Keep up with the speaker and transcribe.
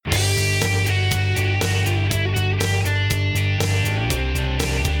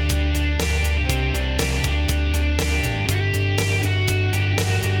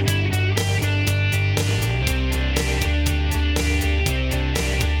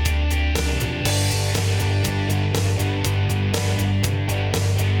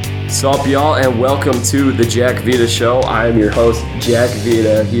What's up, y'all, and welcome to the Jack Vita Show. I am your host, Jack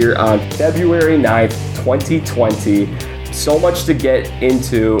Vita, here on February 9th, 2020. So much to get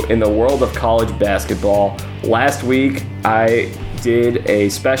into in the world of college basketball. Last week, I did a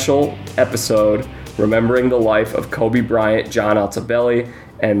special episode remembering the life of Kobe Bryant, John Altobelli,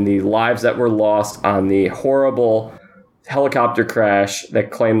 and the lives that were lost on the horrible helicopter crash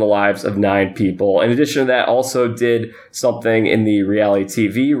that claimed the lives of 9 people. In addition to that, also did something in the reality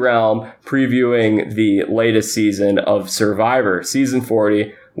TV realm, previewing the latest season of Survivor, Season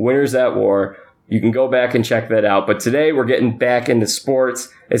 40, Winners at War. You can go back and check that out. But today we're getting back into sports.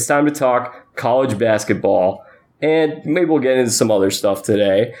 It's time to talk college basketball. And maybe we'll get into some other stuff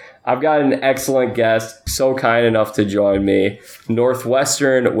today. I've got an excellent guest, so kind enough to join me,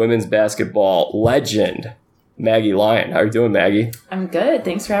 Northwestern women's basketball legend, Maggie Lyon. How are you doing, Maggie? I'm good.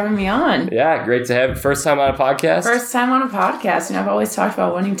 Thanks for having me on. Yeah, great to have you. First time on a podcast? First time on a podcast. You know, I've always talked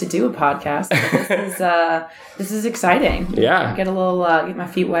about wanting to do a podcast. This is exciting. Yeah. Get my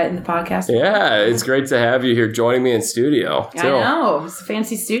feet wet in the podcast. Yeah, it's great to have you here joining me in studio. I know. It's a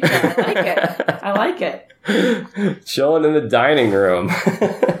fancy studio. I like it. Chilling in the dining room.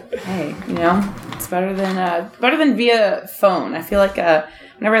 Hey, you know, it's better than via phone. I feel like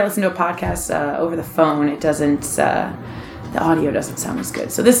whenever I listen to a podcast over the phone, it doesn't, the audio doesn't sound as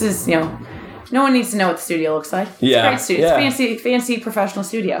good. So this is, you know, no one needs to know what the studio looks like. It's a great studio. Yeah. It's fancy professional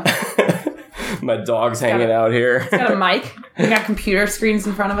studio. My dog's hanging out here. It's got a mic. We got computer screens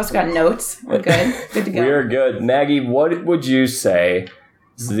in front of us. We got notes. We're good. Good to go. We are good. Maggie, what would you say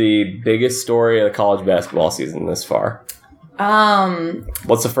is the biggest story of the college basketball season this far?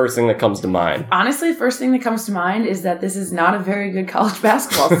 What's the first thing that comes to mind? Honestly, the first thing that comes to mind is that this is not a very good college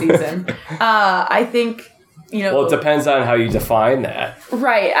basketball season. I think, you know... Well, it depends on how you define that.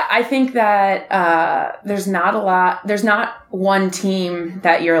 Right. I think that there's not one team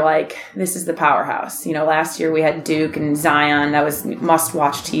that you're like, this is the powerhouse. You know, last year we had Duke and Zion. That was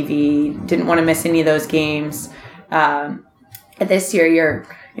must-watch TV. Didn't want to miss any of those games. This year,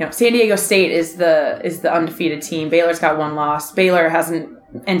 San Diego State is the undefeated team. Baylor's got one loss. Baylor hasn't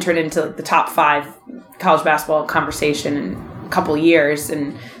entered into the top 5 college basketball conversation in a couple years.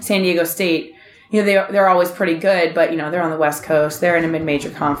 And San Diego State, you know, they're always pretty good, but, you know, they're on the West Coast. They're in a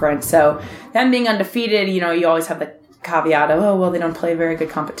mid-major conference. So them being undefeated, you know, you always have the caveat of, oh, well, they don't play very good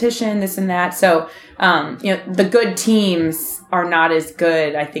competition, this and that. So, you know, the good teams are not as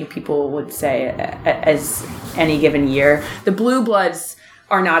good, I think people would say, as any given year. The Blue Bloods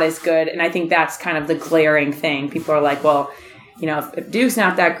are not as good, and I think that's kind of the glaring thing. People are like, well, you know, if Duke's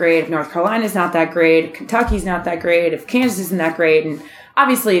not that great, if North Carolina's not that great, if Kentucky's not that great, if Kansas isn't that great, and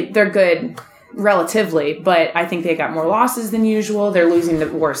obviously they're good relatively, but I think they got more losses than usual. They're losing the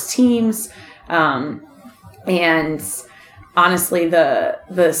worst teams, and honestly,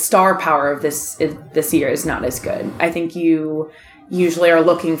 the star power of this year is not as good. I think you usually are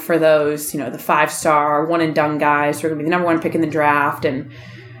looking for those, you know, the 5-star, one-and-done guys who are going to be the number 1 pick in the draft. And,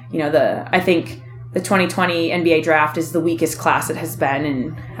 you know, I think the 2020 NBA draft is the weakest class it has been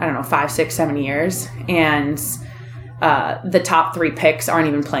in, 5, 6, 7 years. And the top 3 picks aren't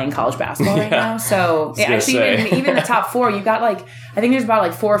even playing college basketball right now. So, actually, even the top 4, you've got, I think there's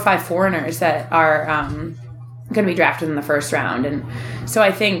about 4 or 5 foreigners that are going to be drafted in the first round. And so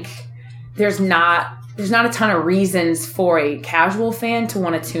I think there's not a ton of reasons for a casual fan to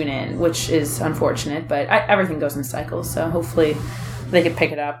want to tune in, which is unfortunate, but everything goes in cycles, so hopefully they could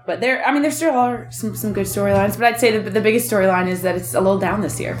pick it up. But there still are some good storylines, but I'd say the biggest storyline is that it's a little down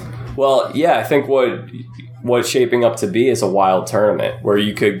this year. Well, yeah, I think what's shaping up to be is a wild tournament where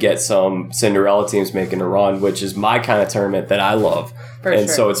you could get some Cinderella teams making a run, which is my kind of tournament that I love.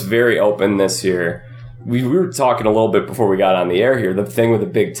 So it's very open this year. We were talking a little bit before we got on the air here. The thing with the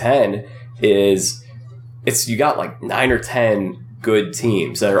Big Ten is you got 9 or 10 good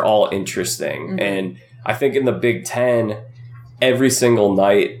teams that are all interesting. Mm-hmm. And I think in the Big Ten, every single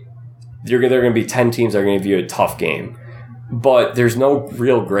night, there are going to be 10 teams that are going to give you a tough game. But there's no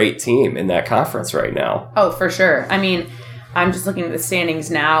real great team in that conference right now. Oh, for sure. I mean, I'm just looking at the standings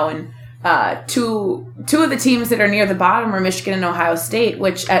now, and two of the teams that are near the bottom are Michigan and Ohio State,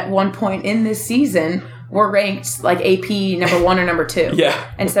 which at one point in this season were ranked AP number 1 or number 2.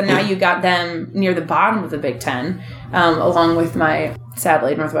 Yeah. And so now you got them near the bottom of the Big Ten, along with my,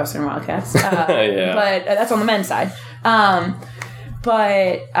 sadly, Northwestern Wildcats. Yeah. But that's on the men's side.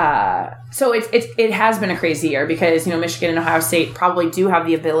 So it has been a crazy year because, you know, Michigan and Ohio State probably do have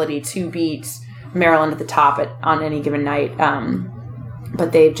the ability to beat Maryland at the top on any given night.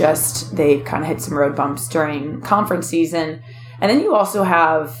 But they've kind of hit some road bumps during conference season. And then you also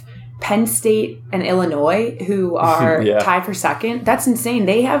have Penn State and Illinois, who are tied for second. That's insane.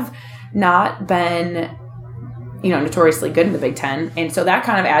 They have not been, notoriously good in the Big Ten. And so that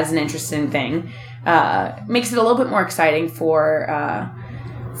kind of adds an interesting thing. Makes it a little bit more exciting for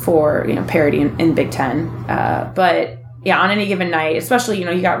parity in Big Ten. But yeah, on any given night, especially,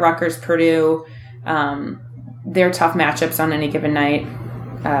 you got Rutgers, Purdue, they're tough matchups on any given night.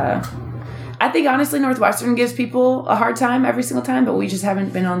 I think, honestly, Northwestern gives people a hard time every single time, but we just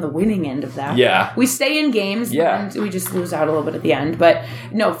haven't been on the winning end of that. Yeah. We stay in games, and we just lose out a little bit at the end. But,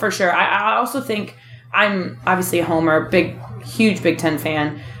 no, for sure. I also think I'm obviously a homer, huge Big Ten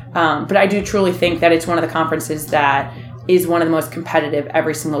fan, but I do truly think that it's one of the conferences that is one of the most competitive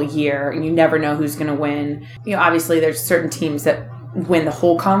every single year, and you never know who's going to win. Obviously, there's certain teams that win the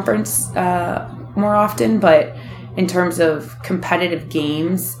whole conference more often, but in terms of competitive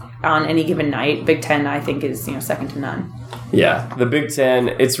games on any given night, Big Ten, I think, is second to none. Yeah, the Big Ten,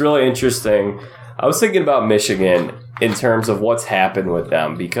 it's really interesting. I was thinking about Michigan in terms of what's happened with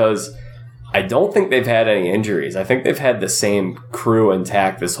them, because I don't think they've had any injuries. I think they've had the same crew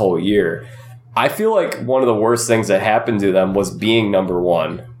intact this whole year. I feel like one of the worst things that happened to them was being number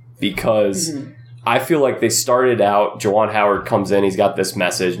one, because I feel like they started out, Juwan Howard comes in, he's got this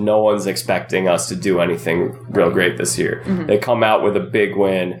message, no one's expecting us to do anything real great this year. They come out with a big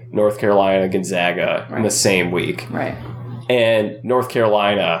win, North Carolina, Gonzaga, in the same week. Right. And North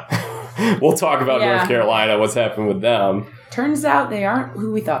Carolina, we'll talk about North Carolina, what's happened with them. Turns out they aren't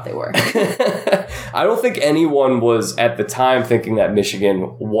who we thought they were. I don't think anyone was at the time thinking that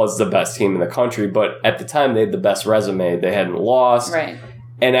Michigan was the best team in the country, but at the time they had the best resume. They hadn't lost. Right.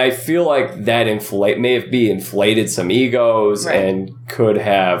 And I feel like that may have inflated some egos and could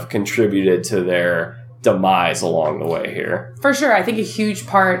have contributed to their demise along the way here. For sure. I think a huge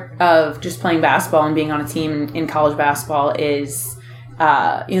part of just playing basketball and being on a team in college basketball is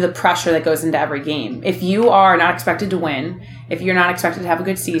the pressure that goes into every game. If you are not expected to win, if you're not expected to have a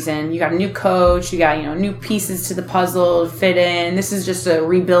good season, you got a new coach, you got new pieces to the puzzle to fit in, this is just a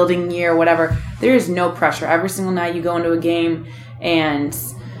rebuilding year, whatever, there is no pressure. Every single night you go into a game and,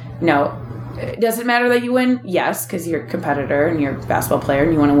 does it matter that you win? Yes, because you're a competitor and you're a basketball player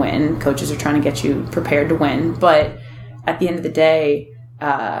and you want to win. Coaches are trying to get you prepared to win. But at the end of the day,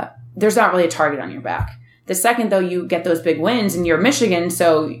 there's not really a target on your back. The second, though, you get those big wins and you're Michigan,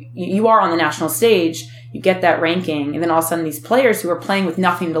 so you are on the national stage, you get that ranking, and then all of a sudden these players who are playing with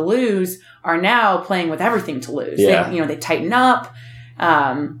nothing to lose are now playing with everything to lose. Yeah. They tighten up,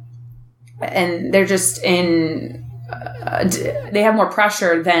 and they're just in... they have more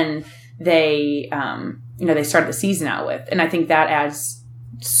pressure than they started the season out with. And I think that adds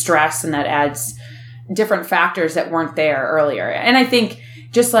stress and that adds different factors that weren't there earlier. And I think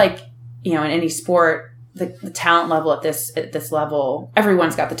just like, in any sport, the talent level at this level,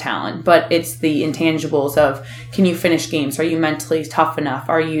 everyone's got the talent, but it's the intangibles of, can you finish games? Are you mentally tough enough?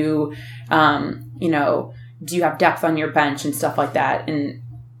 Are you, do you have depth on your bench and stuff like that? And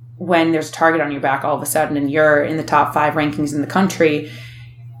when there's a target on your back all of a sudden and you're in the top 5 rankings in the country,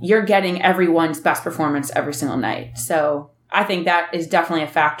 you're getting everyone's best performance every single night. So I think that is definitely a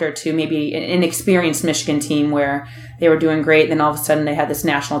factor to maybe an inexperienced Michigan team where they were doing great, and then all of a sudden they had this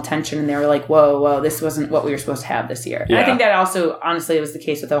national attention and they were like, whoa, this wasn't what we were supposed to have this year. Yeah. And I think that also, honestly, was the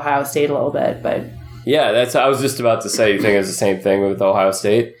case with Ohio State a little bit. But yeah, I was just about to say, you think it's the same thing with Ohio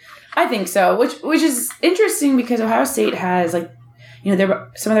State? I think so, which is interesting because Ohio State has some of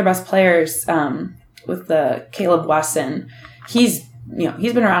their best players with Caleb Wesson. He's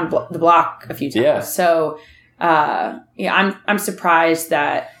been around the block a few times. Yeah. So I'm surprised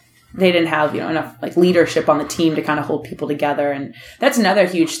that they didn't have enough leadership on the team to kind of hold people together, and that's another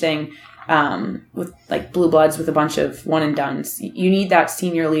huge thing with blue bloods with a bunch of one and dones. You need that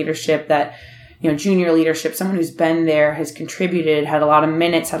senior leadership, that junior leadership, someone who's been there, has contributed, had a lot of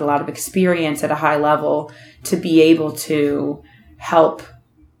minutes, had a lot of experience at a high level to be able to help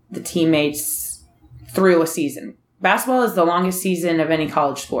the teammates through a season. Basketball is the longest season of any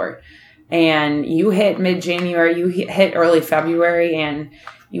college sport. And you hit mid-January, you hit early February, and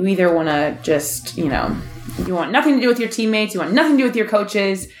you either want to just, you want nothing to do with your teammates, you want nothing to do with your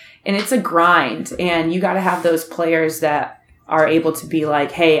coaches, and it's a grind. And you got to have those players that are able to be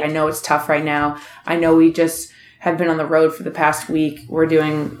like, hey, I know it's tough right now. I know we just have been on the road for the past week. We're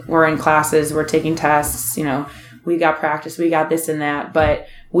in classes, we're taking tests, we got practice, we got this and that, but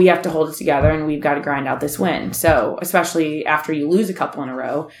we have to hold it together and we've got to grind out this win. So especially after you lose a couple in a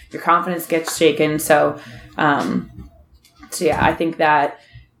row, your confidence gets shaken. So I think that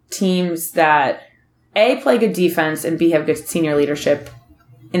teams that A, play good defense and B, have good senior leadership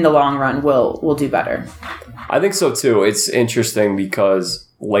in the long run will do better. I think so too. It's interesting because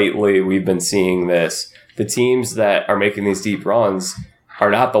lately we've been seeing this. The teams that are making these deep runs are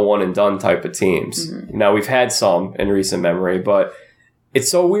not the one and done type of teams. Mm-hmm. Now, we've had some in recent memory, but it's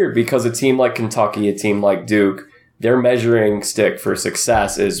so weird because a team like Kentucky, a team like Duke, their measuring stick for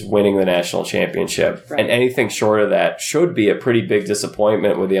success is winning the national championship. Right. And anything short of that should be a pretty big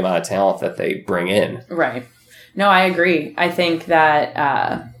disappointment with the amount of talent that they bring in. Right. No, I agree. I think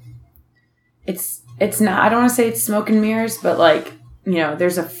that it's not, I don't want to say it's smoke and mirrors, but like, you know,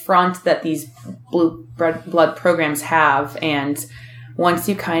 there's a front that these blue blood programs have. And once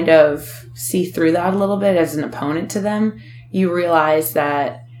you kind of see through that a little bit as an opponent to them, you realize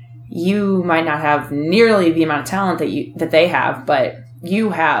that you might not have nearly the amount of talent that they have, but you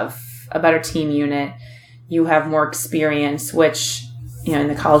have a better team unit. You have more experience, which, you know, in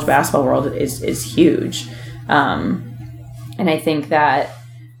the college basketball world is huge. And I think that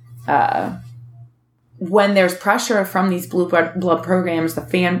when there's pressure from these blue blood programs, the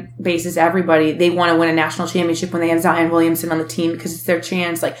fan bases, everybody, they want to win a national championship when they have Zion Williamson on the team because it's their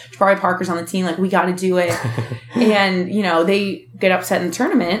chance. Like, Jabari Parker's on the team, like, we got to do it. And, you know, they get upset in the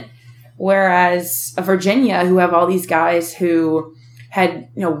tournament. Whereas Virginia, who have all these guys who had,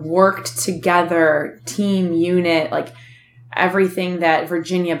 you know, worked together, team unit, like everything that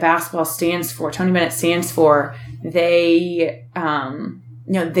Virginia basketball stands for, Tony Bennett stands for, they,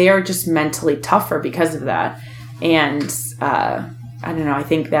 you know, they're just mentally tougher because of that. And I don't know, I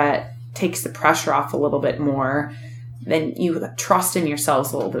think that takes the pressure off a little bit more. Then you trust in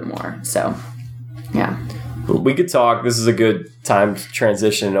yourselves a little bit more. So, yeah. We could talk. This is a good time to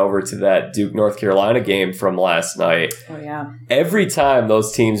transition over to that Duke North Carolina game from last night. Oh, yeah. Every time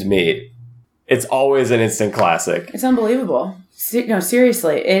those teams meet, it's always an instant classic. It's unbelievable. No,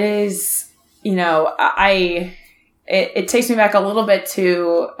 seriously. It is, you know, it takes me back a little bit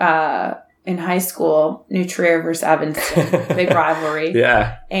to in high school, New Trier versus Evanston, big rivalry.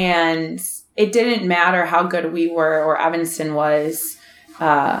 Yeah. And it didn't matter how good we were or Evanston was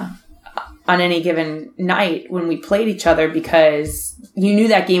on any given night when we played each other because you knew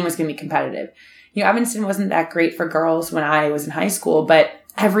that game was going to be competitive. You know, Evanston wasn't that great for girls when I was in high school, but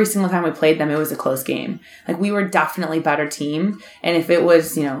every single time we played them, it was a close game. Like, we were definitely a better team. And if it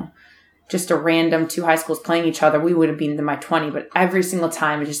was, you know, just a random two high schools playing each other, we would have beaten them by 20. But every single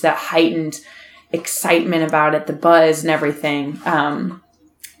time, it's just that heightened excitement about it, the buzz and everything.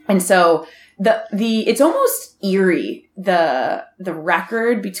 And so it's almost eerie, the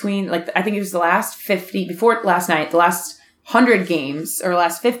record between, like, I think it was the last 50, before last night, the last 100 games, or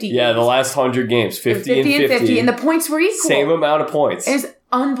last 50 games. Yeah, the last 100 games, 50 and 50. And the points were equal. Same amount of points. It was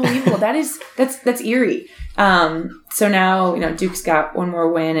unbelievable. That's eerie. So now, you know, Duke's got one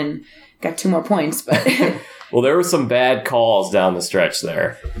more win and got 2 more points, but well, there were some bad calls down the stretch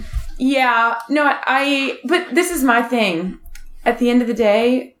there. Yeah, no, but this is my thing. At the end of the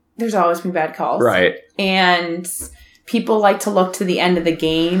day, there's always been bad calls. Right. And people like to look to the end of the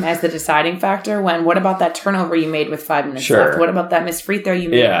game as the deciding factor when, what about that turnover you made with 5 minutes left? What about that missed free throw you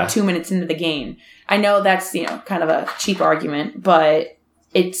made 2 minutes into the game? I know that's, you know, kind of a cheap argument, but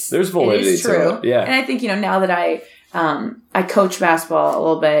there's validity. It is true. To it. Yeah. And I think, you know, now that I coach basketball a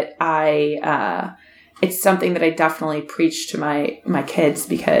little bit, it's something that I definitely preach to my kids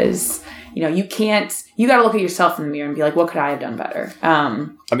because, you know, you got to look at yourself in the mirror and be like, what could I have done better?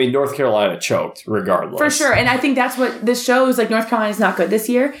 I mean, North Carolina choked regardless. For sure. And I think that's what this shows. Like, North Carolina's not good this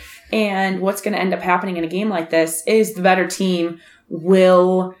year. And what's going to end up happening in a game like this is the better team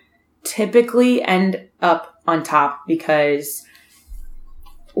will typically end up on top because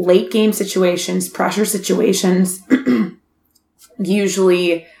late game situations, pressure situations,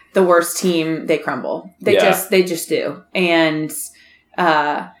 usually the worst team, they crumble. They just do. And,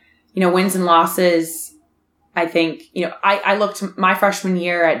 you know, wins and losses, I think, you know, I looked my freshman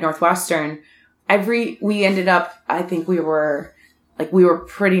year at Northwestern, we ended up, I think we were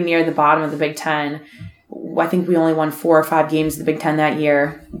pretty near the bottom of the Big Ten. I think we only won 4 or 5 games in the Big Ten that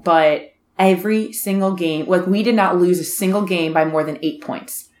year, but every single game, like, we did not lose a single game by more than 8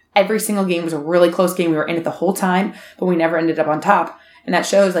 points. Every single game was a really close game. We were in it the whole time, but we never ended up on top. And that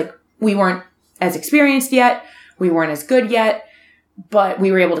shows, like, we weren't as experienced yet. We weren't as good yet, but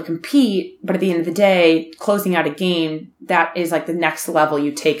we were able to compete. But at the end of the day, closing out a game, that is like the next level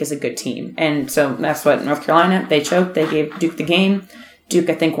you take as a good team. And so that's what North Carolina, they choked. They gave Duke the game. Duke,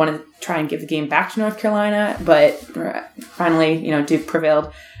 I think, wanted to try and give the game back to North Carolina, but finally, you know, Duke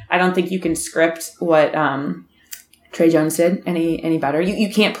prevailed. I don't think you can script what Trey Jones did any better.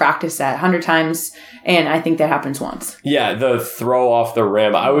 You can't practice that 100 times, and I think that happens once. Yeah, the throw off the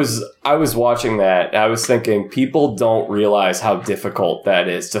rim. I was watching that. I was thinking people don't realize how difficult that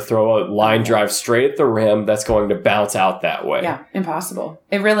is to throw a line drive straight at the rim that's going to bounce out that way. Yeah, impossible.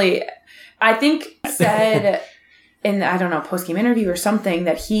 It really, I think, said in, I don't know, post-game interview or something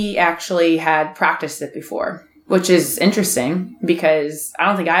that he actually had practiced it before, which is interesting because I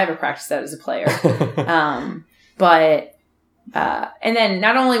don't think I ever practiced that as a player. And then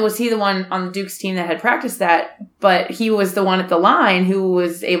not only was he the one on the Duke's team that had practiced that, but he was the one at the line who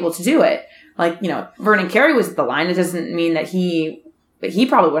was able to do it. Like, Vernon Carey was at the line. It doesn't mean that he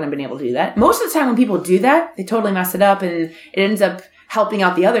probably wouldn't have been able to do that. Most of the time when people do that, they totally mess it up and it ends up helping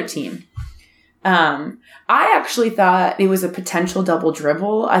out the other team. I actually thought it was a potential double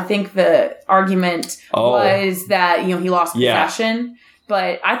dribble. I think the argument was that, he lost possession.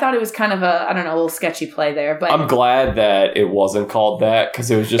 But I thought it was kind of a little sketchy play there. But I'm glad that it wasn't called that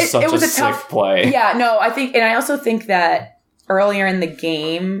because it was just such a sick play. Yeah, no, I also think that earlier in the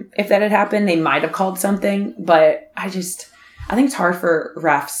game, if that had happened, they might have called something. But I think it's hard for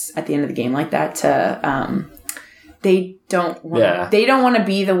refs at the end of the game like that to, they don't want to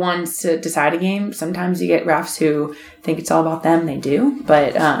be the ones to decide a game. Sometimes you get refs who think it's all about them. They do,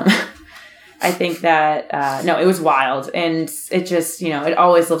 but I think that, no, it was wild. And it just, it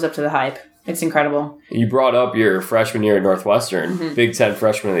always lives up to the hype. It's incredible. You brought up your freshman year at Northwestern, Big Ten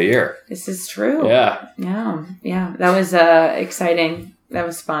Freshman of the Year. This is true. Yeah. Yeah. That was exciting. That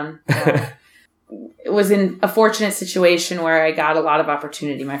was fun. It was in a fortunate situation where I got a lot of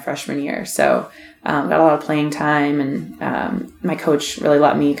opportunity my freshman year. So got a lot of playing time. And my coach really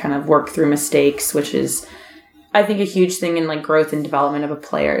let me kind of work through mistakes, which is, I think, a huge thing in like growth and development of a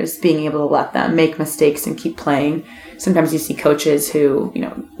player is being able to let them make mistakes and keep playing. Sometimes you see coaches who,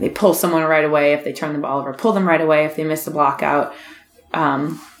 they pull someone right away if they turn the ball over, pull them right away if they miss the block out,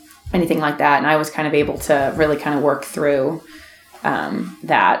 anything like that. And I was kind of able to really kind of work through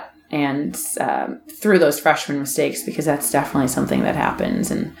that and through those freshman mistakes because that's definitely something that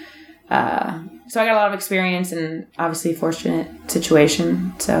happens. And so I got a lot of experience and obviously a fortunate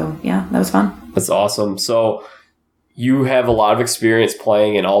situation. So yeah, that was fun. That's awesome. So you have a lot of experience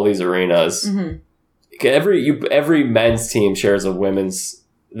playing in all these arenas. Mm-hmm. Every men's team shares a women's.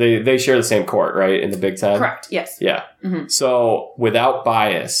 They share the same court, right? In the Big Ten? Correct. Yes. Yeah. Mm-hmm. So without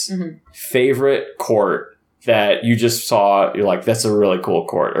bias, favorite court that you just saw, you're like, that's a really cool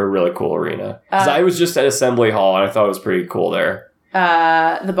court or a really cool arena. Because I was just at Assembly Hall and I thought it was pretty cool there.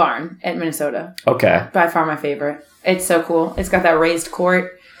 The Barn at Minnesota. Okay. By far my favorite. It's so cool. It's got that raised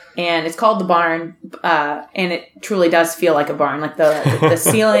court. And it's called the Barn, and it truly does feel like a barn. Like the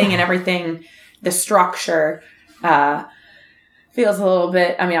ceiling and everything, the structure feels a little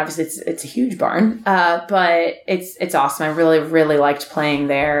bit. I mean, obviously it's a huge barn, but it's awesome. I really really liked playing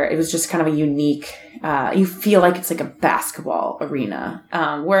there. It was just kind of a unique. You feel like it's like a basketball arena,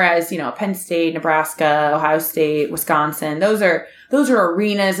 whereas Penn State, Nebraska, Ohio State, Wisconsin, those are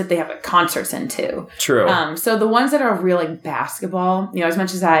arenas that they have concerts in too. True. So the ones that are really basketball, as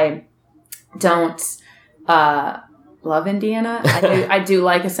much as I don't love Indiana, I do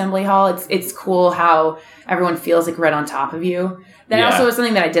like Assembly Hall. It's cool how everyone feels like right on top of you. That also was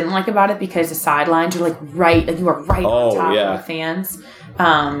something that I didn't like about it because the sidelines are you are right on top of the fans.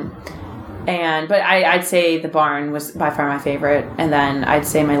 But I'd say the Barn was by far my favorite, and then I'd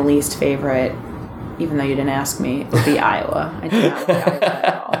say my least favorite, even though you didn't ask me, would be Iowa. I do not like Iowa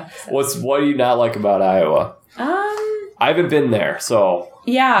at all. So. What do you not like about Iowa? I haven't been there, so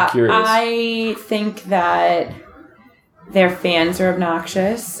yeah, I'm curious. I think that their fans are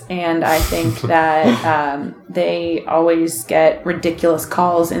obnoxious, and I think that they always get ridiculous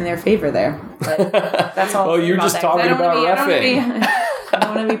calls in their favor there. But that's all. Well, you're just talking about reffing. I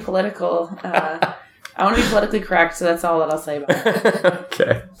don't want to be political. I want to be politically correct, so that's all that I'll say about it.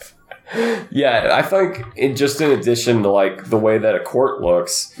 Okay. Yeah, I think in addition to like the way that a court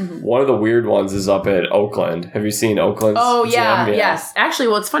looks, one of the weird ones is up at Oakland. Have you seen Oakland's gym? Yes. Actually,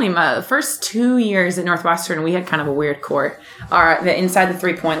 well, it's funny. My first 2 years at Northwestern, we had kind of a weird court. The inside the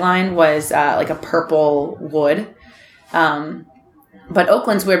 3-point line was like a purple wood. But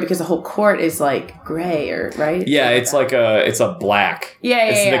Oakland's weird because the whole court is like gray, right? Yeah, it's like a black.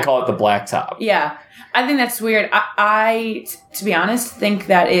 Yeah. They call it the black top. Yeah. I think that's weird. I, to be honest, think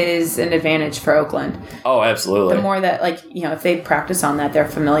that is an advantage for Oakland. Oh, absolutely. The more that, if they practice on that, they're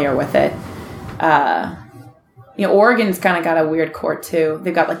familiar with it. Oregon's kind of got a weird court too.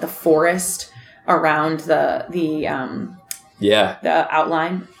 They've got the forest around the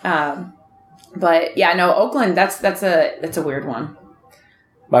outline. But yeah, no, Oakland. That's a weird one.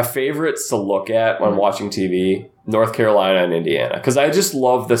 My favorites to look at when watching TV, North Carolina and Indiana. Because I just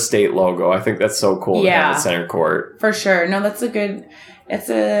love the state logo. I think that's so cool to have the center court. For sure. No, that's a good... I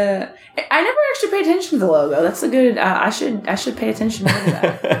never actually pay attention to the logo. That's a good... I should pay attention more to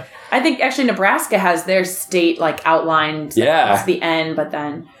that. I think actually Nebraska has their state like outlined. Yeah. It's the end, but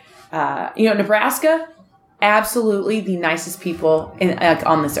then... Nebraska... Absolutely the nicest people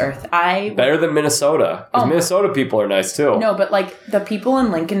on this earth. Better than Minnesota. Because Minnesota people are nice too. No, but like the people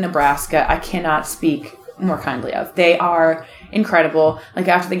in Lincoln, Nebraska, I cannot speak more kindly of. They are incredible. Like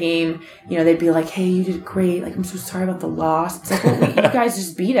after the game, they'd be like, "Hey, you did great. Like I'm so sorry about the loss." It's like, well, you guys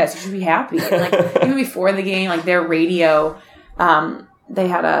just beat us. You should be happy. And, like even before the game, like their radio, they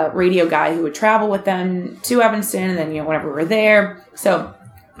had a radio guy who would travel with them to Evanston, and then whenever we were there, so.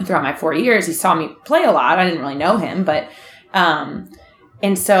 Throughout my 4 years, he saw me play a lot. I didn't really know him, but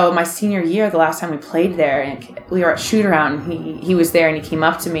and so my senior year, the last time we played there, and we were at shoot around. He was there, and he came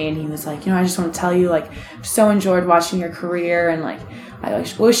up to me, and he was like, I just want to tell you, like, so enjoyed watching your career, and like, I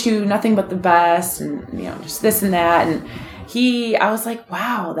wish you nothing but the best, and just this and that. And I was like,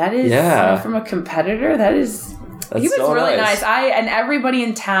 wow, that is from a competitor. That's he was so really nice. And everybody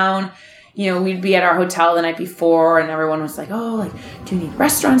in town. We'd be at our hotel the night before, and everyone was like, "Oh, like, do you need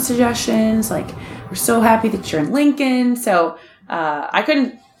restaurant suggestions? Like, we're so happy that you're in Lincoln." So I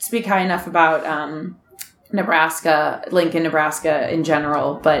couldn't speak high enough about Lincoln, Nebraska in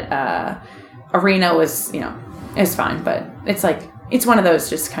general, but Arena was, it's fine, but it's one of those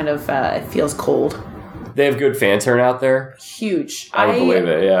just kind of it feels cold. They have good fan turnout there? Huge. I would believe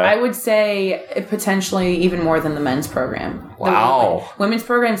it, yeah. I would say potentially even more than the men's program. Wow. Women's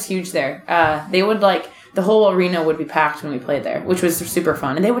program's huge there. They would the whole arena would be packed when we played there, which was super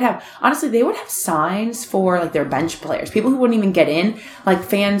fun. And they would have signs for like their bench players. People who wouldn't even get in, like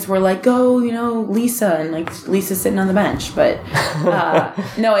fans were like, "Go, Lisa," and like Lisa's sitting on the bench. But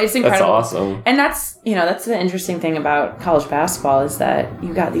no, it's incredible. That's awesome. And that's the interesting thing about college basketball is that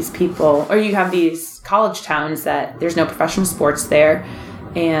you got these people, or you have these college towns that there's no professional sports there,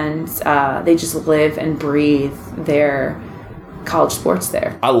 and they just live and breathe their college sports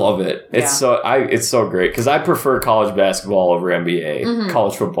there. I love it. It's so great because I prefer college basketball over NBA,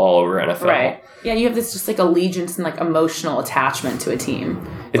 college football over NFL. Right. Yeah, you have this just like allegiance and like emotional attachment to a team,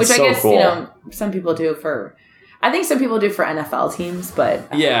 which I guess cool. Some people do for. I think some people do for NFL teams,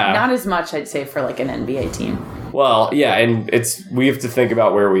 but not as much. I'd say for like an NBA team. Well, yeah, and we have to think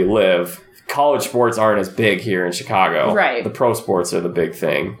about where we live. College sports aren't as big here in Chicago. Right. The pro sports are the big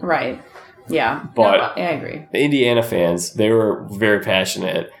thing. Right. Yeah. But I agree. The Indiana fans, they were very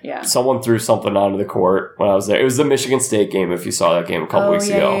passionate. Yeah. Someone threw something onto the court when I was there. It was the Michigan State game, if you saw that game a couple weeks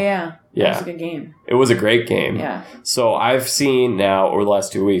ago. Yeah. Yeah. It was a good game. It was a great game. Yeah. So I've seen now over the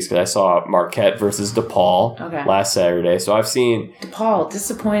last 2 weeks, because I saw Marquette versus DePaul last Saturday. So I've seen... DePaul,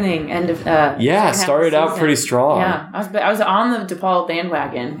 disappointing end of... started out pretty strong. Yeah. I was on the DePaul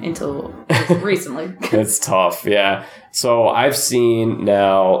bandwagon until recently. It's tough, yeah. So I've seen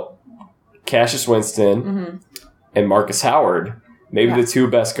now Cassius Winston and Marcus Howard, maybe the two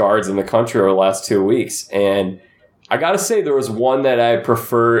best guards in the country over the last 2 weeks. And I got to say, there was one that I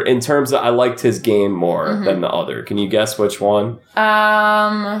prefer in terms of I liked his game more than the other. Can you guess which one?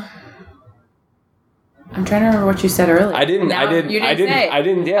 I'm trying to remember what you said earlier. I didn't.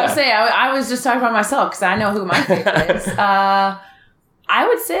 Yeah. I was just talking about myself because I know who my favorite is. I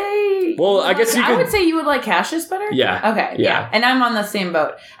would say... Well, I guess you could... I would say you would like Cassius better? Yeah. Okay, yeah. And I'm on the same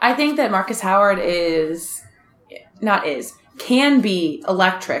boat. I think that Marcus Howard can be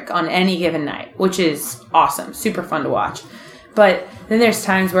electric on any given night, which is awesome. Super fun to watch. But then there's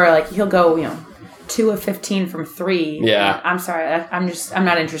times where like he'll go, 2 of 15 from 3. Yeah. I'm sorry. I'm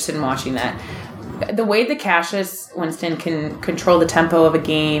not interested in watching that. The way that Cassius Winston can control the tempo of a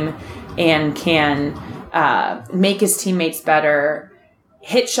game and can make his teammates better...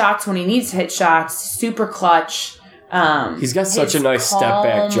 hit shots when he needs to hit shots, super clutch. He's got such a nice step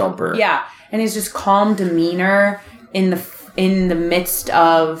back jumper. Yeah, and his just calm demeanor in the midst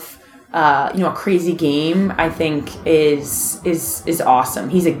of a crazy game, I think is awesome.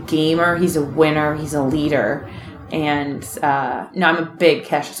 He's a gamer, he's a winner, he's a leader. And I'm a big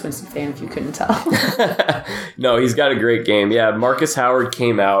Cassius Winston fan, if you couldn't tell. No, he's got a great game. Yeah, Marcus Howard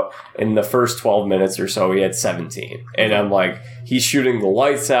came out in the first 12 minutes or so. He had 17. And I'm like, he's shooting the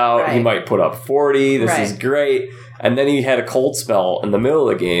lights out. Right. He might put up 40. This is great. And then he had a cold spell in the middle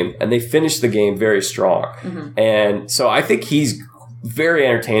of the game, and they finished the game very strong. And so I think he's very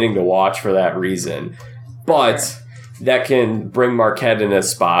entertaining to watch for that reason. But that can bring Marquette into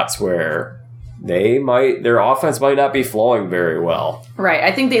spots where... their offense might not be flowing very well. Right.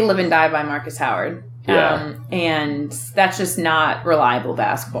 I think they live and die by Marcus Howard. Yeah. And that's just not reliable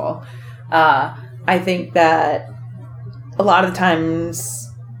basketball. I think that a lot of the times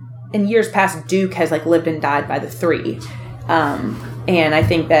in years past, Duke has like lived and died by the three. And I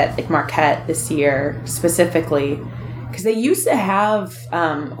think that like Marquette this year specifically, because they used to have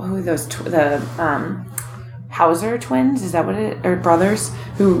the Hauser twins, is that what it, or brothers,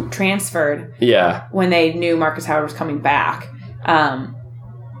 who transferred when they knew Marcus Howard was coming back.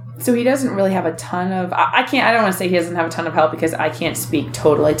 So he doesn't really have a ton of, I don't want to say he doesn't have a ton of help because I can't speak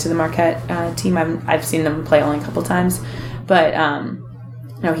totally to the Marquette team. I've seen them play only a couple times, but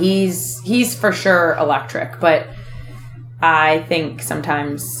no, he's for sure electric. But I think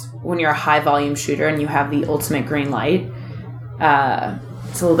sometimes when you're a high volume shooter and you have the ultimate green light,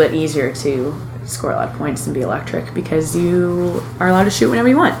 it's a little bit easier to score a lot of points and be electric because you are allowed to shoot whenever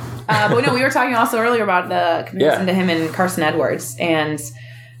you want. But no, we were talking also earlier about the comparison to him and Carson Edwards, and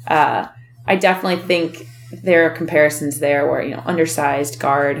I definitely think there are comparisons there where, you know, undersized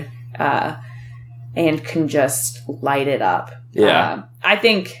guard and can just light it up. Yeah. I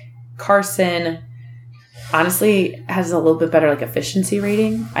think Carson honestly has a little bit better like efficiency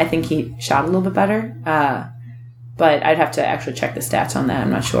rating. I think he shot a little bit better. But I'd have to actually check the stats on that. I'm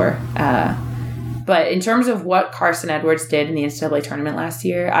not sure. But in terms of what Carson Edwards did in the NCAA tournament last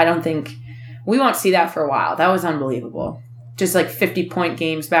year, I don't think we won't see that for a while. That was unbelievable. Just like 50-point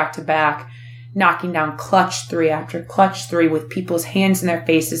games back to back, knocking down clutch three after clutch three with people's hands in their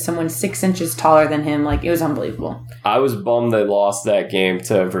faces, someone 6 inches taller than him. Like, it was unbelievable. I was bummed they lost that game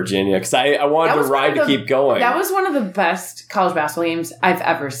to Virginia because I wanted the ride to keep going. That was one of the best college basketball games I've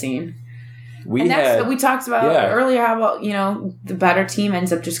ever seen. We talked about earlier how about, you know, the better team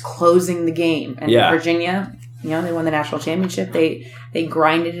ends up just closing the game. And Virginia, you know, they won the national championship. They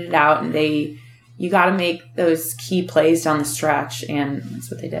grinded it out, and you got to make those key plays down the stretch, and that's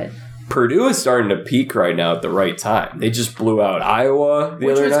what they did. Purdue is starting to peak right now at the right time. They just blew out Iowa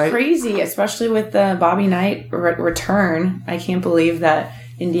the other night. Which was crazy, especially with the Bobby Knight return. I can't believe that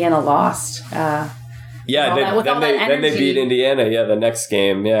Indiana lost. Then they beat Indiana. Yeah, the next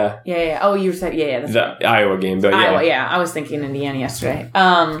game. Yeah. Yeah. Oh, you said that's the right. Iowa game, but Iowa, yeah. I was thinking Indiana yesterday.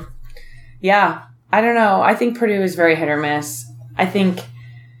 Yeah. I don't know. I think Purdue is very hit or miss. I think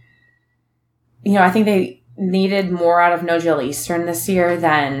they needed more out of No-Jill Eastern this year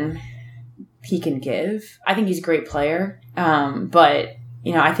than he can give. I think he's a great player, but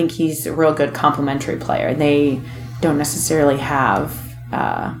I think he's a real good complementary player. They don't necessarily have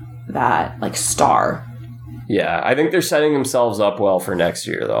that like star. Yeah, I think they're setting themselves up well for next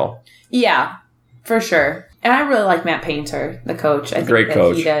year, though. Yeah, for sure. And I really like Matt Painter, the coach. I think great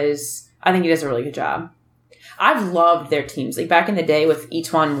coach. He does a really good job. I've loved their teams. Like back in the day with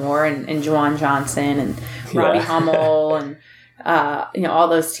Etuan Moore and Juwan Johnson and Robbie Hummel and all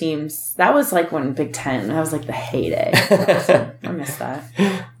those teams. That was like when Big Ten. That was like the heyday. I miss that.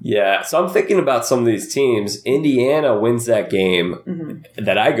 Yeah. So I'm thinking about some of these teams. Indiana wins that game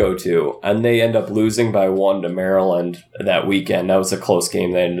that I go to, and they end up losing by 1 to Maryland that weekend. That was a close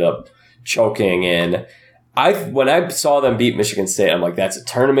game. They ended up choking in. When I saw them beat Michigan State, I'm like, that's a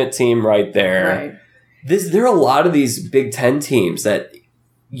tournament team right there. Right. There are a lot of these Big Ten teams that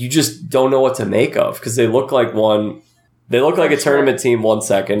you just don't know what to make of because they look like a tournament team 1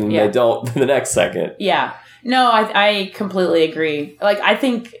 second and they don't the next second. Yeah. No, I completely agree. Like, I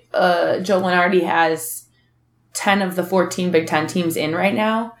think Joe Lunardi has 10 of the 14 Big Ten teams in right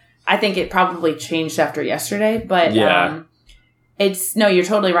now. I think it probably changed after yesterday, but you're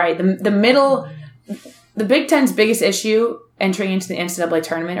totally right. The Big Ten's biggest issue entering into the NCAA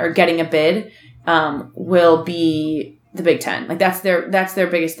tournament or getting a bid will be the Big Ten. Like that's their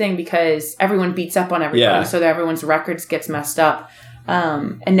biggest thing because everyone beats up on everybody, so that everyone's records gets messed up,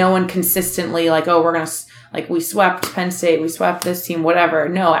 and no one consistently we swept Penn State, we swept this team, whatever.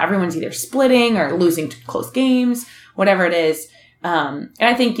 No, everyone's either splitting or losing to close games, whatever it is. And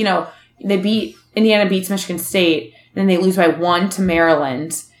I think Indiana beats Michigan State, and then they lose by 1 to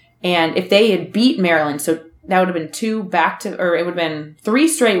Maryland. And if they had beat Maryland, so that would have been it would have been 3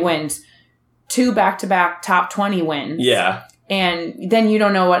 straight wins. 2 back-to-back top 20 wins. Yeah. And then you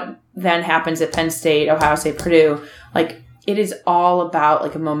don't know what then happens at Penn State, Ohio State, Purdue. Like, it is all about,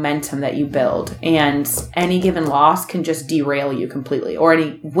 like, a momentum that you build. And any given loss can just derail you completely. Or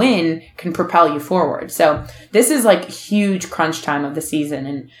any win can propel you forward. So this is, like, huge crunch time of the season.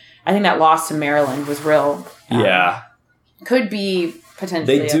 And I think that loss to Maryland was real. Could be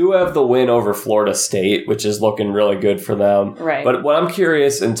potentially. They do have the win over Florida State, which is looking really good for them. Right. But what I'm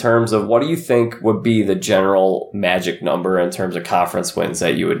curious in terms of what do you think would be the general magic number in terms of conference wins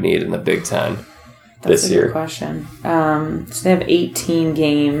that you would need in the Big Ten this year? That's a good question. So they have 18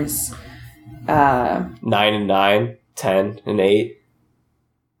 games. 9-9, 10-8.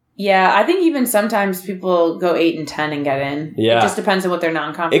 Yeah, I think even sometimes people go 8-10 and get in. Yeah. It just depends on what their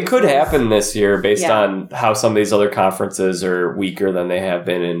non-conference It could is. happen this year based on how some of these other conferences are weaker than they have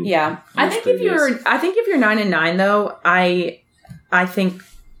been in. Yeah. I think if you're 9-9 though, I think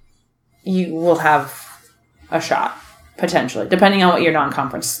you will have a shot potentially, depending on what your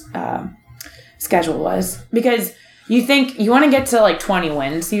non-conference schedule was, because you think you want to get to like 20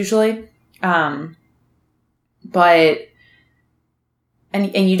 wins usually, but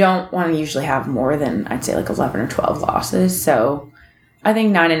and you don't want to usually have more than, I'd say, like 11 or 12 losses. So I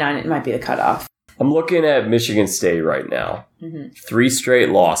think 9-9 it might be the cutoff. I'm looking at Michigan State right now. 3 straight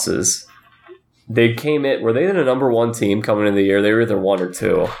losses. They came in. Were they the number 1 team coming into the year? They were either 1 or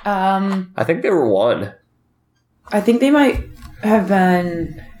 2. I think they were 1. I think they might have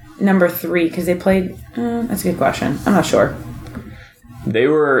been number 3 because they played. That's a good question. I'm not sure. They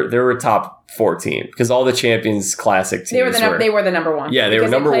were top 14 because all the Champions Classic teams they were the number 1. Yeah, they were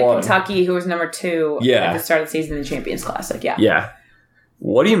number 1. Kentucky, who was number 2 at the start of the season in the Champions Classic. Yeah. Yeah.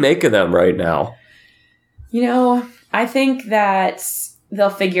 What do you make of them right now? You know, I think that they'll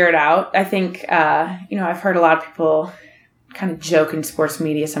figure it out. I think, I've heard a lot of people kind of joke in sports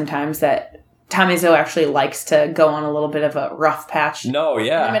media sometimes that Tom Izzo actually likes to go on a little bit of a rough patch in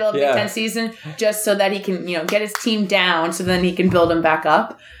the middle of the Big Ten season just so that he can, get his team down so then he can build them back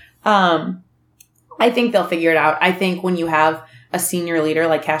up. I think they'll figure it out. I think when you have a senior leader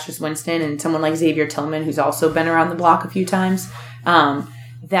like Cassius Winston and someone like Xavier Tillman, who's also been around the block a few times,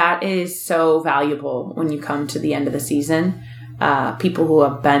 that is so valuable when you come to the end of the season. People who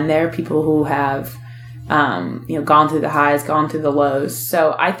have been there, people who have, gone through the highs, gone through the lows.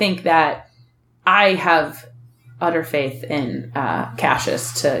 So I think that I have utter faith in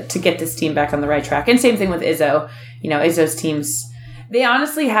Cassius to get this team back on the right track. And same thing with Izzo. Izzo's teams, they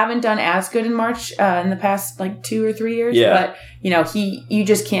honestly haven't done as good in March in the past 2 or 3 years. Yeah. But, you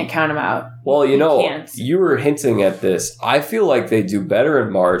just can't count him out. Well, you were hinting at this. I feel like they do better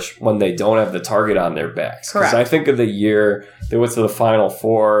in March when they don't have the target on their backs. Correct. Because I think of the year they went to the Final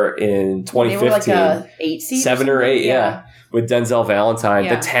Four in 2015. They were like a 8 seed? 7 or 8, yeah. With Denzel Valentine.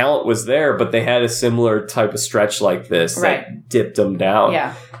 Yeah. The talent was there, but they had a similar type of stretch like this that dipped them down.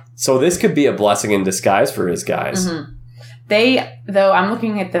 Yeah. So this could be a blessing in disguise for his guys. Mm-hmm. I'm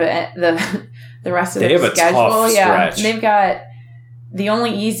looking at the rest of the schedule. They have a tough stretch. They've got the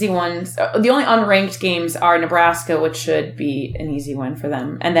only easy ones. The only unranked games are Nebraska, which should be an easy win for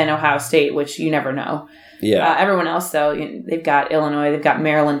them, and then Ohio State, which you never know. Yeah. Everyone else, though, they've got Illinois, they've got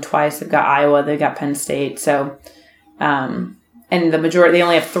Maryland twice, they've got Iowa, they've got Penn State. So, and the majority, they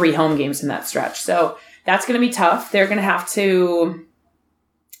only have 3 home games in that stretch. So that's going to be tough. They're going to have to.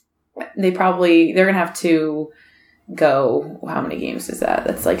 They're going to have to go. How many games is that?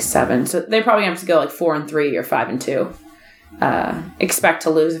 That's 7. So they probably have to go 4-3 or 5-2. Expect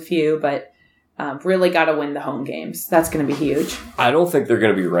to lose a few, but really got to win the home games. That's going to be huge. I don't think they're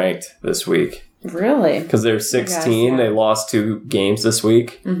going to be ranked this week. Really? Because they're 16. They lost 2 games this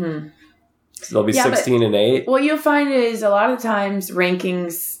week. Mm-hmm. So they'll be 16-8. What you'll find is a lot of times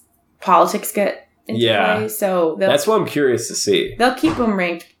rankings, politics get into play. So that's what I'm curious to see. They'll keep them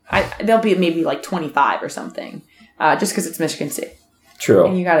ranked. They'll be maybe 25 or something, just because it's Michigan State. True.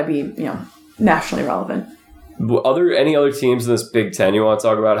 And you got to be, nationally relevant. Any other teams in this Big Ten you want to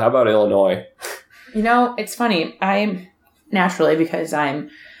talk about? How about Illinois? It's funny. I'm naturally, because I'm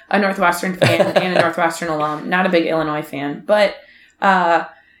a Northwestern fan and a Northwestern alum, not a big Illinois fan, but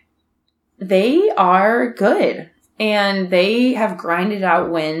they are good and they have grinded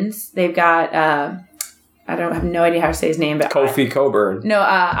out wins. They've got I have no idea how to say his name, but Kofi Coburn. No,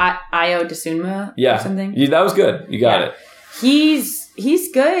 Ayo Dosunmu. Yeah, or something. That was good. You got it.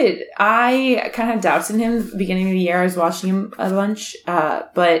 He's good. I kind of had doubts in him at the beginning of the year. I was watching him a bunch,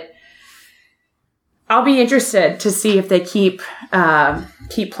 but I'll be interested to see if they keep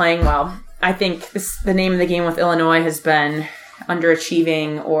playing well. I think the name of the game with Illinois has been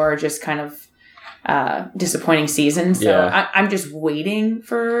underachieving or just kind of disappointing season. So I'm just waiting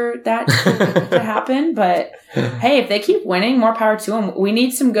for that to happen. But hey, if they keep winning, more power to them. We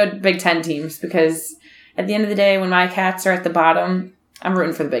need some good Big Ten teams because at the end of the day, when my Cats are at the bottom, I'm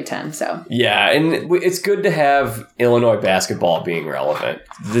rooting for the Big Ten. So yeah, and it's good to have Illinois basketball being relevant.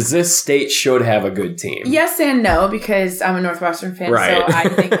 This state should have a good team. Yes and no, because I'm a Northwestern fan. Right. So I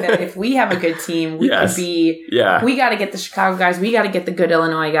think that if we have a good team, we could be. Yeah. We got to get the Chicago guys. We got to get the good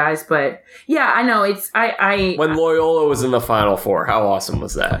Illinois guys. But yeah, I know it's when Loyola was in the Final Four, how awesome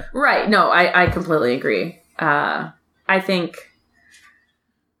was that? Right. No, I completely agree. I think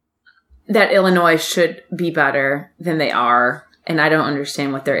that Illinois should be better than they are. and I don't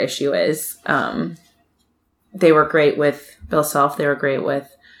understand what their issue is. They were great with Bill Self. They were great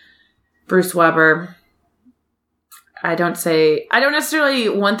with Bruce Weber. I don't necessarily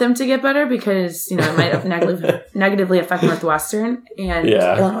want them to get better because, it might have negatively affect Northwestern, and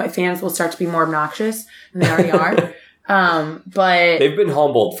Illinois fans will start to be more obnoxious than they already are. But they've been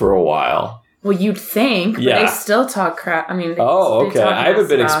humbled for a while. Well, you'd think, but they still talk crap. I mean, okay. I haven't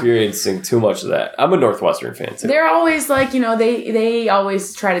been experiencing too much of that. I'm a Northwestern fan too. They're always like, they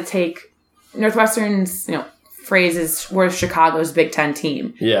always try to take Northwestern's, phrases, we're Chicago's Big Ten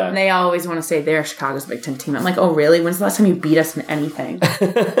team. Yeah. And they always want to say they're Chicago's Big Ten team. I'm like, oh, really? When's the last time you beat us in anything?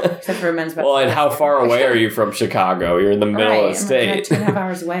 Except for men's basketball. Well, and how far away are you from Chicago? You're in the middle of the state. Like 2.5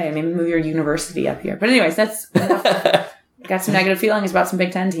 hours away. Maybe move your university up here. But anyways, that's enough. Got some negative feelings about some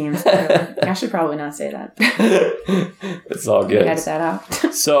Big Ten teams. I should probably not say that. It's all good. Edit that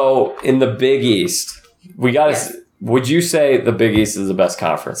out. So, in the Big East, we got to... Would you say the Big East is the best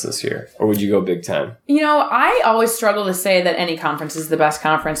conference this year? Or would you go Big Ten? I always struggle to say that any conference is the best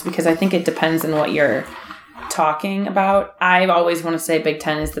conference because I think it depends on what you're talking about. I always want to say Big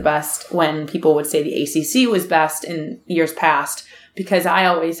Ten is the best when people would say the ACC was best in years past because I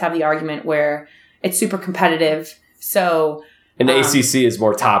always have the argument where it's super competitive. So... And ACC is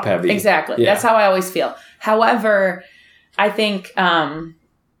more top-heavy. Exactly. Yeah. That's how I always feel. However, I think...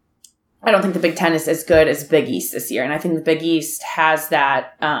 I don't think the Big Ten is as good as Big East this year. And I think the Big East has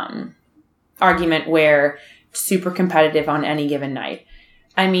that argument where it's super competitive on any given night.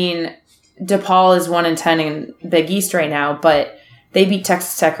 I mean, DePaul is 1-10 in Big East right now, but they beat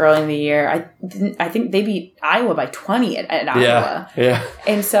Texas Tech early in the year. I think they beat Iowa by 20 at Iowa. Yeah.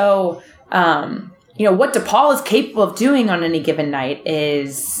 And so, what DePaul is capable of doing on any given night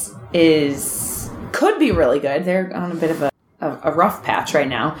is could be really good. They're on a bit of a rough patch right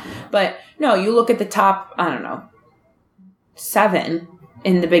now. But no, you look at the top, 7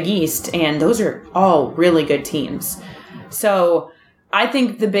 in the Big East, and those are all really good teams. So I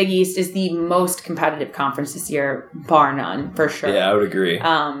think the Big East is the most competitive conference this year, bar none, for sure. Yeah, I would agree.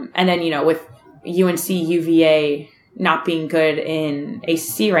 And then, with UNC, UVA not being good in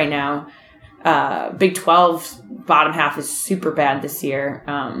ACC right now, Big 12 bottom half is super bad this year.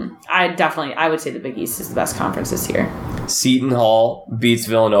 I would say the Big East is the best conference this year. Seton Hall beats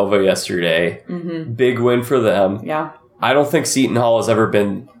Villanova yesterday. Mm-hmm. Big win for them. Yeah. I don't think Seton Hall has ever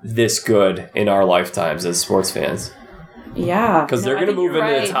been this good in our lifetimes as sports fans. Yeah. Because they're going to move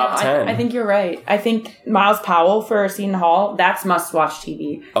into the top 10. I think you're right. I think Miles Powell for Seton Hall, that's must-watch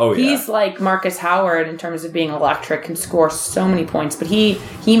TV. Oh, yeah. He's like Marcus Howard in terms of being electric, can score so many points, but he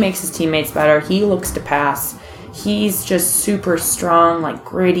makes his teammates better. He looks to pass. He's just super strong, like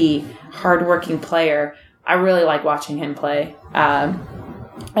gritty, hardworking player. I really like watching him play. And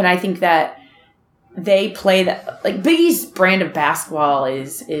I think that they play that, like Big East's brand of basketball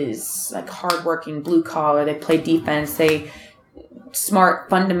is like hardworking, blue collar. They play defense. They smart,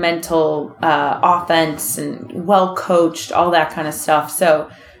 fundamental offense and well coached, all that kind of stuff. So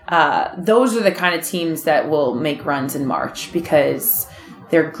those are the kind of teams that will make runs in March because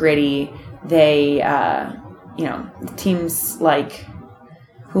they're gritty. They, teams like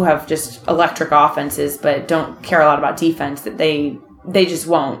who have just electric offenses but don't care a lot about defense, that they just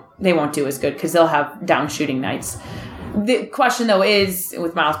won't do as good because they'll have down shooting nights. The question though is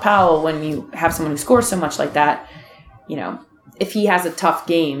with Miles Powell, when you have someone who scores so much like that, if he has a tough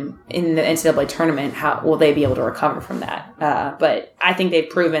game in the NCAA tournament, how will they be able to recover from that? But I think they've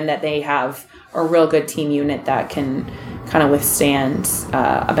proven that they have a real good team unit that can kind of withstand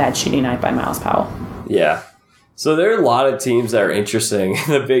a bad shooting night by Miles Powell. Yeah. So there are a lot of teams that are interesting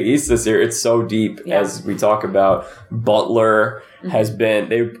in the Big East this year. It's so deep, as we talk about. Butler has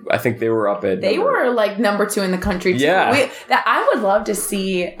been. I think they were up at. They were like number 2 in the country too. Yeah. I would love to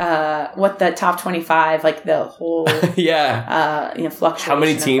see what the top 25, like the whole fluctuation. How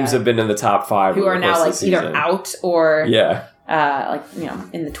many teams have been in the top 5 who are now like either out or in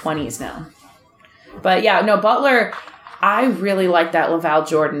the 20s now. But Butler. I really like that LaVall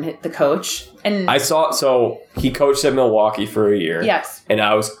Jordan, the coach. And I saw, so he coached at Milwaukee for a year. Yes. And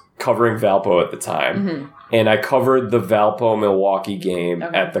I was covering Valpo at the time. Mm-hmm. And I covered the Valpo-Milwaukee game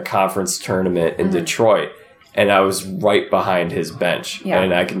at the conference tournament in Detroit. And I was right behind his bench. Yeah.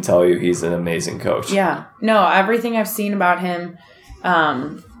 And I can tell you he's an amazing coach. Yeah. No, everything I've seen about him,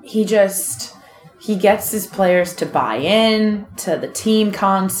 he gets his players to buy in to the team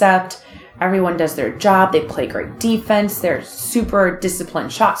concept. Everyone does their job. They play great defense. They're super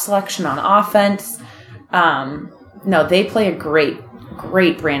disciplined shot selection on offense. They play a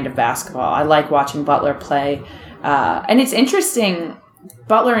great brand of basketball. I like watching Butler play. And it's interesting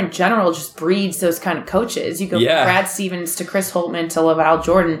Butler in general just breeds those kind of coaches. You go from Brad Stevens to Chris Holtmann to LaVall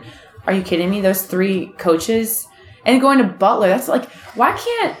Jordan. Are you kidding me? Those 3 coaches. And going to Butler, that's like, why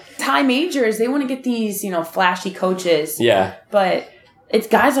can't high majors, they want to get these, flashy coaches. Yeah. But it's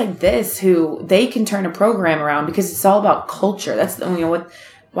guys like this who they can turn a program around because it's all about culture. That's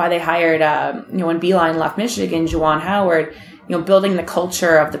why they hired, when Beeline left Michigan, Juwan Howard. Building the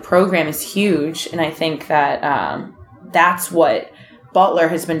culture of the program is huge. And I think that that's what Butler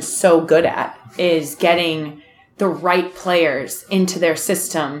has been so good at, is getting the right players into their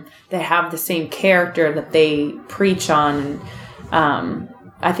system that have the same character that they preach on.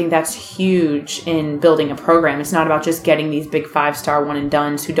 I think that's huge in building a program. It's not about just getting these big 5-star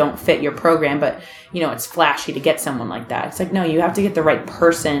one-and-dones who don't fit your program, but, it's flashy to get someone like that. It's like, no, you have to get the right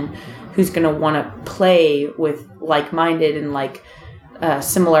person who's going to want to play with like-minded and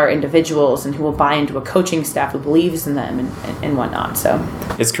similar individuals and who will buy into a coaching staff who believes in them and whatnot. So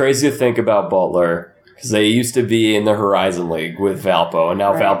it's crazy to think about Butler, because they used to be in the Horizon League with Valpo, and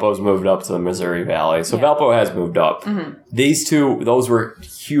now Valpo's moved up to the Missouri Valley. So Valpo has moved up. Mm-hmm. These two, those were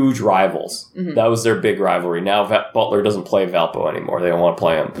huge rivals. Mm-hmm. That was their big rivalry. Now Butler doesn't play Valpo anymore. They don't want to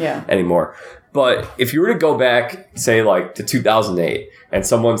play them anymore. But if you were to go back, say, to 2008, and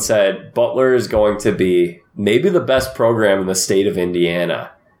someone said Butler is going to be maybe the best program in the state of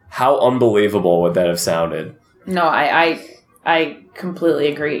Indiana, how unbelievable would that have sounded? No, I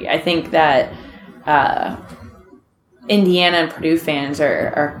completely agree. I think that Indiana and Purdue fans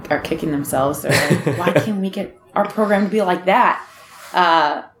are kicking themselves. They're like, why can't we get our program to be like that?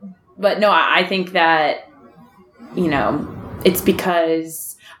 But no, I think that, it's because...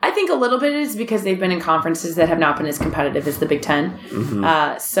 I think a little bit is because they've been in conferences that have not been as competitive as the Big Ten.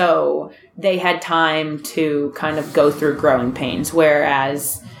 Mm-hmm. So they had time to kind of go through growing pains.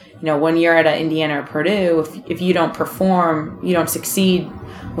 Whereas, when you're at Indiana or Purdue, if you don't perform, you don't succeed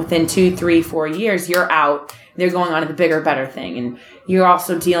within 2, 3, 4 years, you're out. They're going on to the bigger, better thing. And you're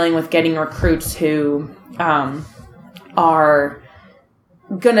also dealing with getting recruits who are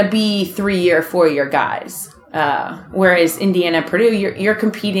going to be 3-year, 4-year guys. Whereas Indiana, Purdue, you're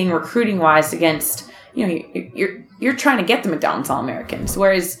competing recruiting wise against, you're trying to get the McDonald's All-Americans.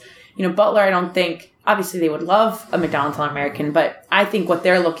 Whereas, Butler, I don't think, obviously they would love a McDonald's All-American, but I think what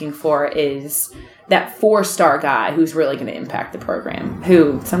they're looking for is that 4-star guy who's really going to impact the program,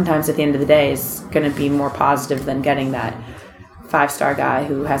 who sometimes at the end of the day is going to be more positive than getting that 5-star guy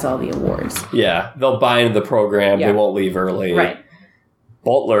who has all the awards. Yeah, they'll buy into the program. Yeah. They won't leave early. Right.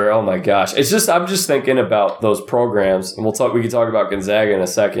 Butler, oh my gosh. I'm just thinking about those programs, and we can talk about Gonzaga in a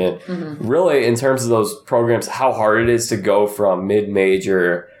second. Mm-hmm. Really, in terms of those programs, how hard it is to go from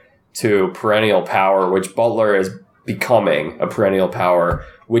mid-major to perennial power, which Butler is becoming a perennial power.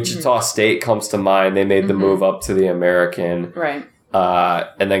 Wichita State comes to mind. They made the move up to the American. Right.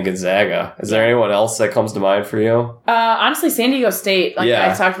 And then Gonzaga. Is there anyone else that comes to mind for you? Honestly, San Diego State,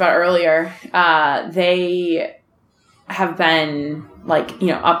 I talked about earlier, they have been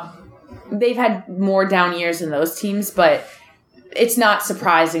up. They've had more down years than those teams, but it's not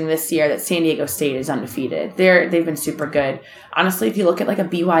surprising this year that San Diego State is undefeated. They've been super good. Honestly, if you look at a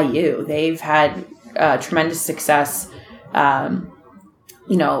BYU, they've had tremendous success, at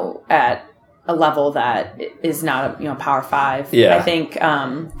a level that is not a Power 5. Yeah. I think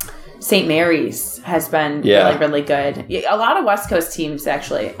St. Mary's has been really, really good. A lot of West Coast teams,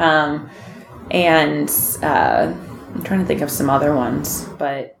 actually. I'm trying to think of some other ones,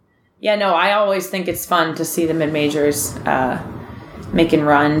 but I always think it's fun to see the mid-majors making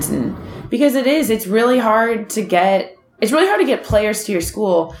runs, and because it's really hard to get players to your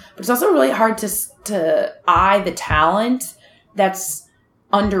school, but it's also really hard to eye the talent that's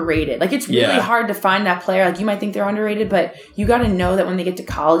underrated. It's really hard to find that player. You might think they're underrated, but you got to know that when they get to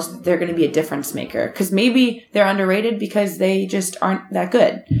college, they're going to be a difference maker, because maybe they're underrated because they just aren't that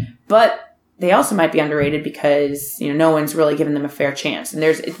good, but they also might be underrated because, no one's really given them a fair chance. And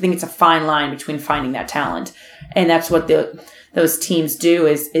I think it's a fine line between finding that talent. And that's what those teams do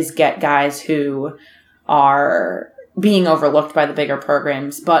is get guys who are being overlooked by the bigger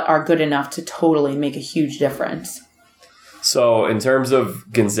programs, but are good enough to totally make a huge difference. So in terms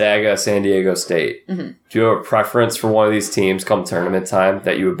of Gonzaga, San Diego State, do you have a preference for one of these teams come tournament time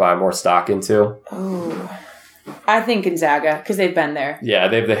that you would buy more stock into? Oh, I think Gonzaga, because they've been there. Yeah,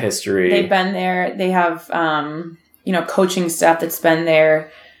 they have the history. They've been there. They have, coaching staff that's been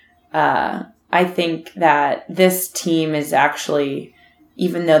there. I think that this team is actually,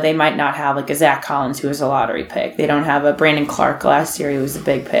 even though they might not have a Zach Collins, who was a lottery pick, they don't have a Brandon Clark last year, who was a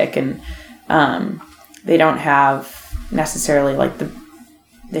big pick, and they don't have necessarily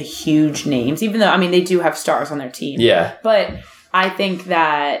the huge names, even though, they do have stars on their team. Yeah. But I think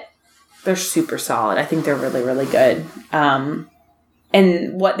that they're super solid. I think they're really, really good.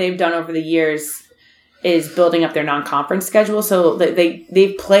 And what they've done over the years is building up their non-conference schedule. So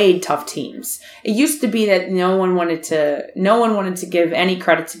they've played tough teams. It used to be that no one wanted to give any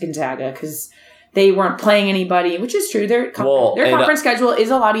credit to Gonzaga because they weren't playing anybody, which is true. Their conference schedule is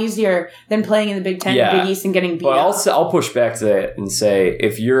a lot easier than playing in the Big Ten, Big East, and getting beat up. But I'll push back to that and say,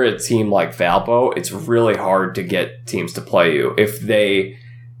 if you're a team like Valpo, it's really hard to get teams to play you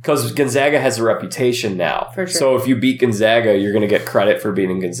because Gonzaga has a reputation now. For sure. So if you beat Gonzaga, you're going to get credit for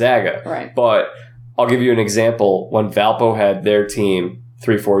beating Gonzaga. Right. But I'll give you an example. When Valpo had their team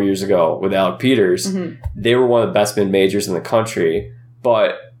 3-4 years ago with Alec Peters, they were one of the best mid-majors in the country.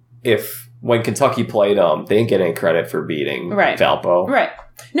 But when Kentucky played them, they didn't get any credit for beating Valpo. Right.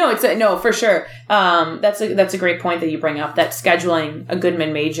 No, for sure. That's a great point that you bring up. That scheduling a good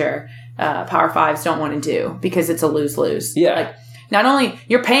mid-major, Power Fives don't want to do because it's a lose-lose. Yeah. Like, not only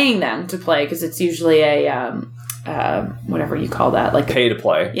you're paying them to play because it's usually a whatever you call that, like pay to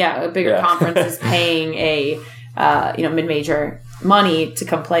play. Yeah, a bigger conference is paying a mid-major money to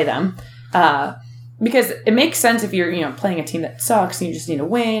come play them. Because it makes sense if you're playing a team that sucks and you just need to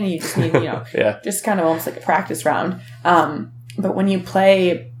win and you just need just kind of almost like a practice round. But when you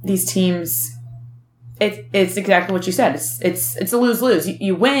play these teams, it's exactly what you said. It's a lose-lose.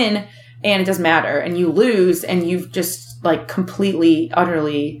 You win and it doesn't matter, and you lose and you've just like completely,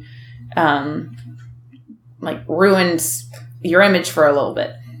 utterly ruined your image for a little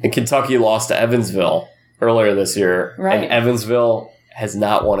bit. And Kentucky lost to Evansville earlier this year, right? And Evansville has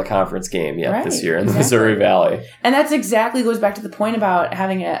not won a conference game yet this year in the Missouri Valley. And that's exactly goes back to the point about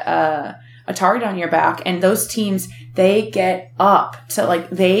having a target on your back. And those teams, they get up to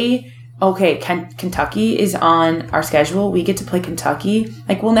Kentucky is on our schedule. We get to play Kentucky.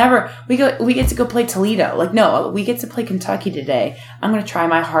 Like we get to go play Toledo. Like, no, we get to play Kentucky today. I'm going to try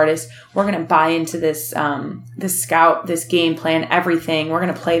my hardest. We're going to buy into this scout, this game plan, everything. We're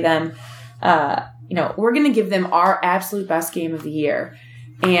going to play them. We're going to give them our absolute best game of the year.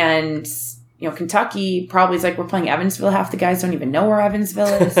 And, Kentucky probably is like, we're playing Evansville. Half the guys don't even know where Evansville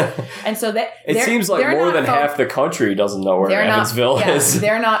is. And so it seems like more than half the country doesn't know where Evansville is.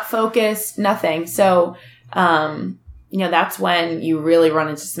 They're not focused, nothing. So, that's when you really run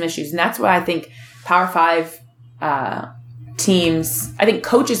into some issues. And that's why I think Power 5 teams, I think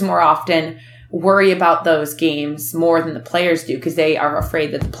coaches more often worry about those games more than the players do because they are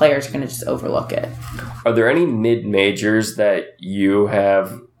afraid that the players are going to just overlook it. Are there any mid-majors that you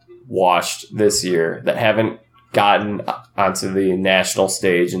have watched this year that haven't gotten onto the national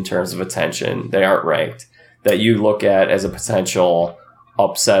stage in terms of attention? They aren't ranked, that you look at as a potential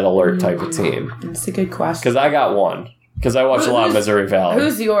upset alert type of team? That's a good question. Because I got one. Because I watch a lot of Missouri Valley.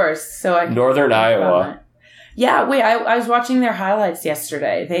 Who's yours? Northern Iowa. Yeah, wait, I was watching their highlights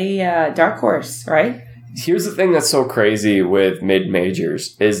yesterday. They, dark horse, right? Here's the thing that's so crazy with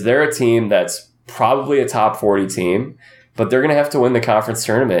mid-majors is they're a team that's probably a top 40 team, but they're going to have to win the conference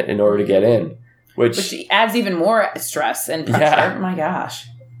tournament in order to get in. Which adds even more stress and pressure. Yeah. Oh my gosh.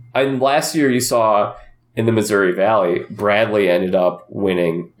 And last year you saw in the Missouri Valley, Bradley ended up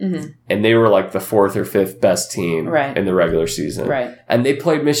winning, and they were like the 4th or 5th best team in the regular season. Right. And they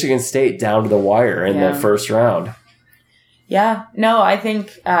played Michigan State down to the wire in the first round. Yeah. No, I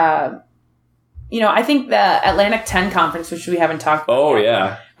think, I think the Atlantic 10 conference, which we haven't talked about. Oh,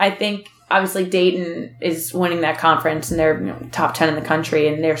 yeah. I think, obviously, Dayton is winning that conference, and they're top 10 in the country,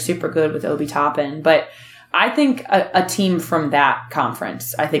 and they're super good with Obi Toppin. But I think a team from that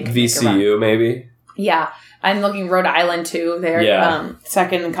conference, VCU, maybe? Yeah. I'm looking Rhode Island, too. They're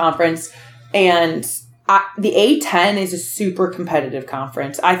second in conference. And the A-10 is a super competitive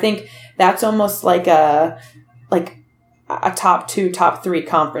conference. I think that's almost like a top 2, top 3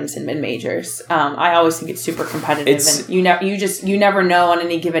 conference in mid-majors. I always think it's super competitive. And you never know on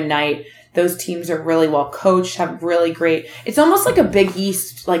any given night. Those teams are really well coached, have really great. It's almost like a Big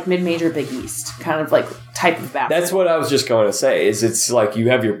East, like mid-major Big East kind of like type of basketball. That's what I was just going to say. It's like you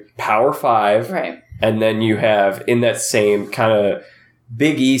have your Power 5, right? And then you have in that same kind of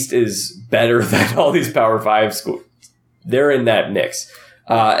Big East is better than all these Power 5 schools. They're in that mix,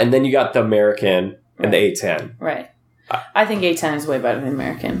 and then you got the American and the A-10. Right. I think A-10 is way better than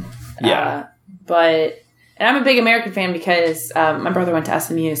American. Yeah, And I'm a big American fan because my brother went to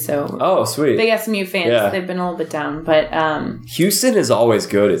SMU, so sweet, big SMU fans. Yeah. They've been a little bit down, but Houston is always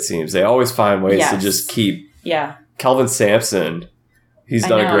good. It seems they always find ways to just keep. Yeah, Kelvin Sampson, he's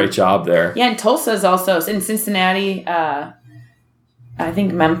done a great job there. Yeah, and Tulsa is also in Cincinnati. I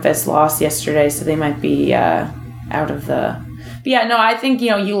think Memphis lost yesterday, so they might be out of the. But yeah, no, I think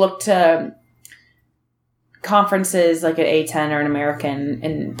you look to conferences like an A10 or an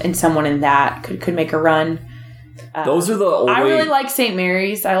American, and someone in that could make a run. Those are the only... I really like St.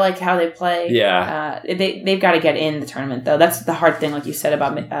 Mary's. I like how they play. Yeah. They've got to get in the tournament, though. That's the hard thing, like you said,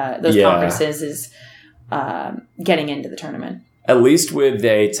 about those conferences is getting into the tournament. At least with the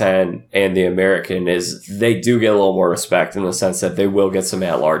A10 and the American is they do get a little more respect in the sense that they will get some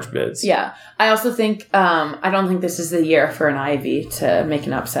at-large bids. Yeah. I also think, I don't think this is the year for an Ivy to make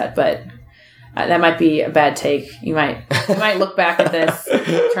an upset, but that might be a bad take. You might look back at this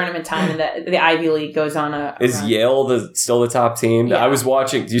tournament time and the Ivy League goes on a Is run. Yale still the top team? Yeah. I was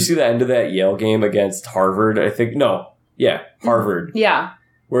watching. Do you see the end of that Yale game against Harvard? I think no. Yeah, Harvard. Yeah.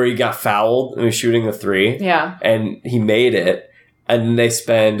 Where he got fouled and he was shooting the three. Yeah. And he made it. And then they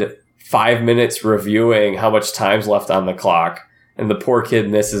spend 5 minutes reviewing how much time's left on the clock. And the poor kid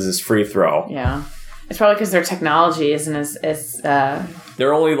misses his free throw. Yeah. It's probably because their technology isn't as there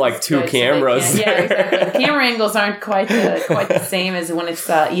are only like two cameras. Yeah, exactly. The camera angles aren't quite the same as when it's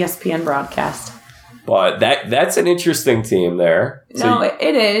ESPN broadcast. But that's an interesting team there. No,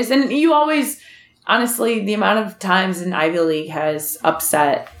 it is. And you always, honestly, the amount of times an Ivy League has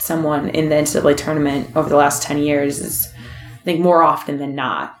upset someone in the NCAA tournament over the last 10 years is, I think, more often than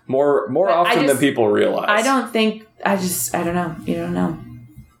not. More often than people realize. I don't know. You don't know.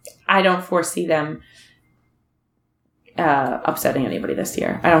 I don't foresee them upsetting anybody this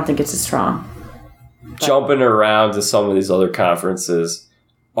year. I don't think it's as strong. Jumping around to some of these other conferences,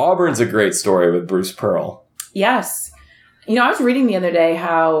 Auburn's a great story with Bruce Pearl. Yes. I was reading the other day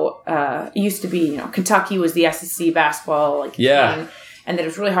how it used to be, Kentucky was the SEC basketball king, and that it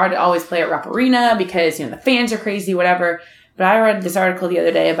was really hard to always play at Rupp Arena because, the fans are crazy, whatever. But I read this article the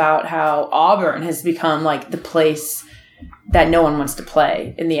other day about how Auburn has become the place that no one wants to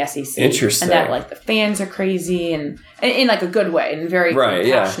play in the SEC. Interesting. And that the fans are crazy and in a good way, in a very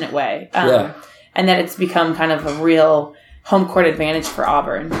passionate way. And that it's become kind of a real home court advantage for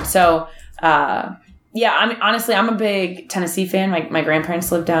Auburn. So, I'm a big Tennessee fan. My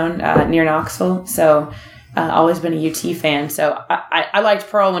grandparents lived down near Knoxville, so always been a UT fan. So I liked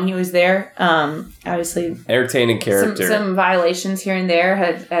Pearl when he was there. Obviously, entertaining character. Some violations here and there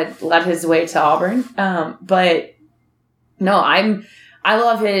had led his way to Auburn. But no, I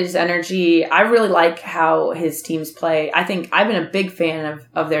love his energy. I really like how his teams play. I think I've been a big fan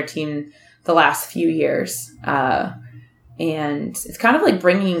of their team the last few years. And it's kind of like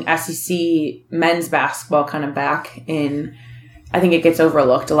bringing SEC men's basketball kind of back in. I think it gets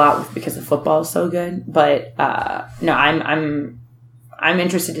overlooked a lot because the football is so good. But no, I'm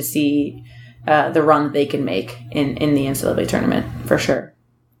interested to see the run that they can make in the NCAA tournament for sure.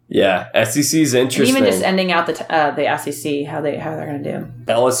 Yeah, SEC's interesting. And even just ending out the SEC, how they're going to do.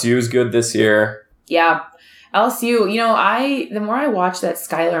 LSU's good this year. Yeah, LSU. The more I watch that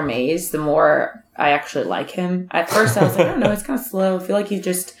Skylar Mays, the more I actually like him. At first, I was like, I don't know, it's kind of slow. I feel like he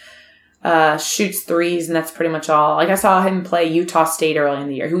just shoots threes, and that's pretty much all. I saw him play Utah State early in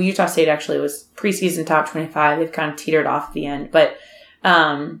the year, who Utah State actually was preseason top 25. They've kind of teetered off at the end. But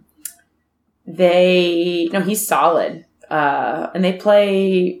he's solid. And they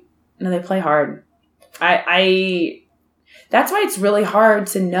play hard. That's why it's really hard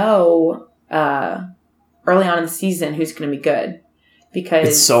to know early on in the season who's going to be good. Because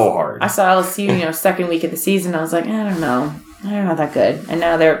it's so hard. I saw LSU, second week of the season. I was like, I don't know. They're not that good. And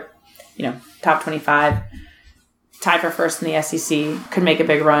now they're, top 25, tied for first in the SEC, could make a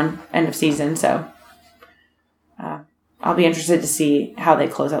big run end of season. So I'll be interested to see how they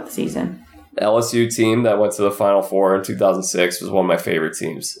close out the season. The LSU team that went to the Final Four in 2006 was one of my favorite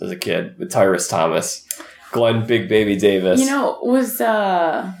teams as a kid with Tyrus Thomas, Glenn Big Baby Davis.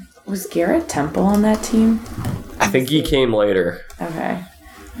 Was Garrett Temple on that team? I think he came later. Okay.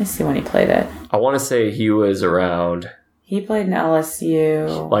 Let's see when he played it. I want to say he was around... He played in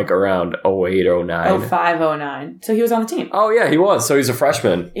LSU... around 08, 09. 05, 09. So he was on the team. Oh, yeah, he was. So he's a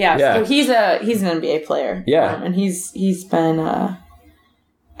freshman. Yeah. So he's an NBA player. Yeah. And he's been...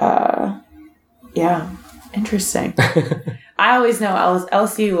 interesting. I always know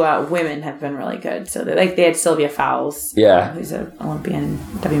LSU women have been really good. So they had Sylvia Fowles. Yeah. Who's an Olympian,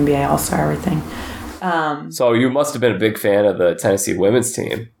 WNBA All-Star, everything. So you must have been a big fan of the Tennessee women's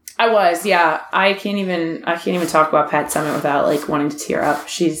team. I was, yeah. I can't even talk about Pat Summitt without wanting to tear up.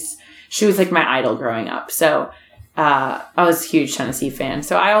 She was my idol growing up. So I was a huge Tennessee fan.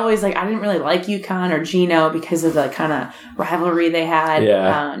 So I always I didn't really like UConn or Geno because of the kind of rivalry they had.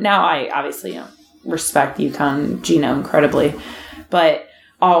 Yeah. Now I obviously respect UConn, Geno incredibly, but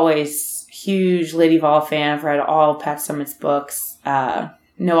always huge Lady Vol fan. I've read all Pat Summitt's books.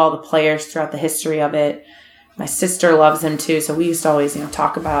 Know all the players throughout the history of it. My sister loves him too, so we used to always,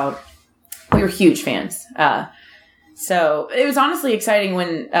 talk about we were huge fans. So it was honestly exciting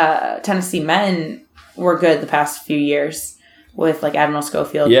when Tennessee men were good the past few years with like Admiral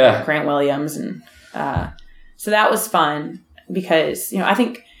Schofield, Grant Williams, and so that was fun because I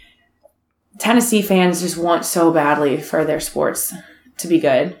think Tennessee fans just want so badly for their sports to be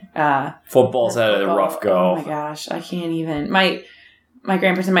good. Football's had a rough go. Oh my gosh, I can't even. My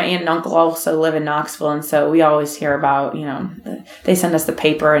grandparents and my aunt and uncle also live in Knoxville, and so we always hear about they send us the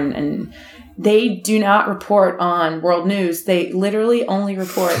paper and they do not report on world news. They literally only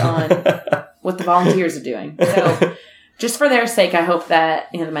report on what the volunteers are doing. So just for their sake, I hope that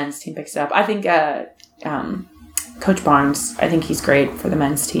the men's team picks it up. I think Coach Barnes, I think he's great for the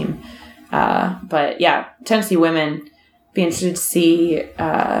men's team. But yeah, Tennessee women, be interested to see.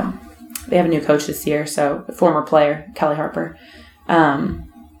 They have a new coach this year, so a former player, Kelly Harper.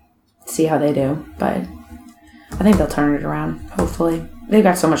 See how they do, but I think they'll turn it around. Hopefully, they've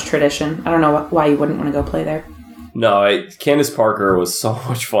got so much tradition. I don't know why you wouldn't want to go play there. No, Candace Parker was so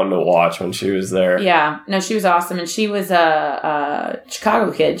much fun to watch when she was there. Yeah, no, she was awesome, and she was a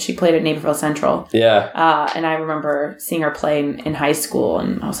Chicago kid. She played at Naperville Central. Yeah, and I remember seeing her play in high school,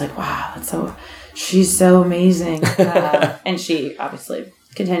 and I was like, wow, she's so amazing. And she obviously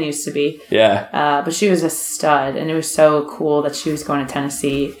continues to be. Yeah. But she was a stud, and it was so cool that she was going to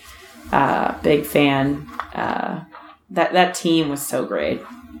Tennessee. Big fan. That team was so great.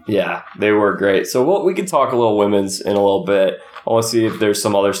 Yeah, they were great. So we can talk a little women's in a little bit. I want to see if there's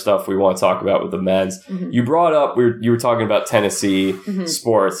some other stuff we want to talk about with the men's. Mm-hmm. You brought up, you were talking about Tennessee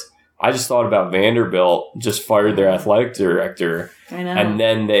sports. I just thought about Vanderbilt just fired their athletic director. I know. And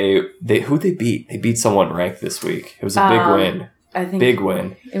then who'd they beat? They beat someone ranked this week. It was a big win. I think big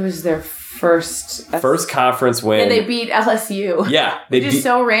win. It was their first conference win. And they beat LSU. Yeah, which is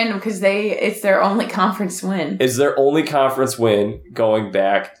so random because it's their only conference win. It's their only conference win going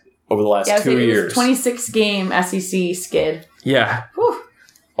back over the last 2 years. 26 game SEC skid. Yeah. Whew.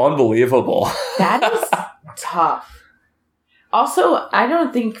 Unbelievable. That is tough. Also, I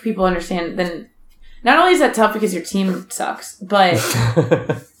don't think people understand. Then, not only is that tough because your team sucks, but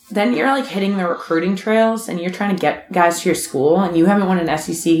then you're like hitting the recruiting trails and you're trying to get guys to your school and you haven't won an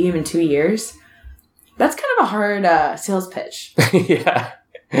SEC game in 2 years. That's kind of a hard sales pitch. Yeah.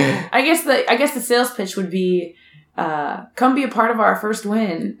 I guess the sales pitch would be, come be a part of our first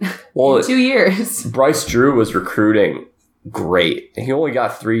win in 2 years. Bryce Drew was recruiting great. He only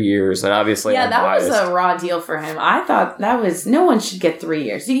got 3 years, and obviously I'm biased. Was a raw deal for him. I thought no one should get 3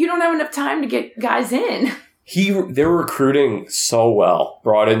 years. You don't have enough time to get guys in. They were recruiting so well.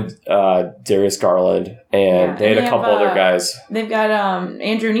 Brought in Darius Garland, and they had a couple other guys. They've got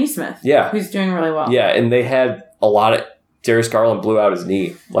Andrew Neesmith, who's doing really well. Yeah, and they had a lot of Darius Garland blew out his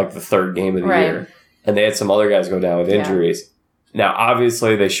knee like the third game of the year, and they had some other guys go down with injuries. Now,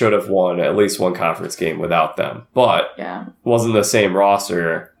 obviously, they should have won at least one conference game without them, but wasn't the same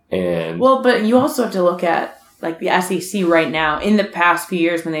roster. But you also have to look at like the SEC right now. In the past few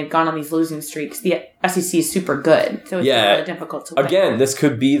years, when they've gone on these losing streaks, the SEC is super good, so it's really difficult to win. Again, this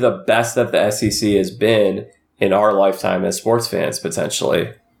could be the best that the SEC has been in our lifetime as sports fans,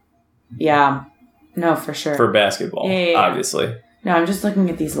 potentially. Yeah, no, for sure. For basketball, obviously. No, I'm just looking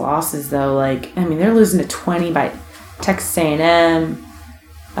at these losses though. Like, I mean, they're losing to 20 by Texas A&M,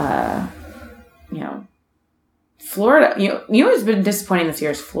 Florida. You know what's been disappointing this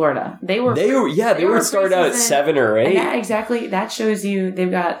year is Florida. They were started out at 7 or 8. Exactly. That shows you they've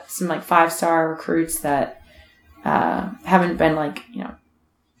got some like 5-star recruits that haven't been like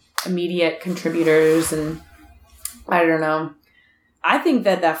immediate contributors, and I don't know. I think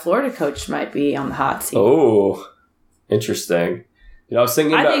that Florida coach might be on the hot seat. Oh, interesting. I was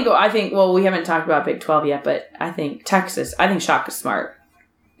thinking I think. Well, we haven't talked about Big 12 yet, but I think Texas. I think Shaka Smart.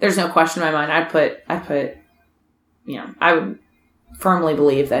 There's no question in my mind. I would firmly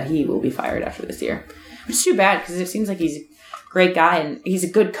believe that he will be fired after this year, which is too bad because it seems like he's a great guy and he's a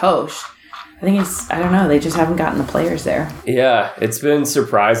good coach. I think I don't know. They just haven't gotten the players there. Yeah, it's been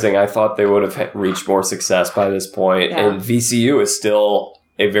surprising. I thought they would have reached more success by this point, and VCU is still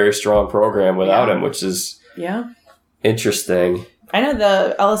a very strong program without him, which is interesting. I know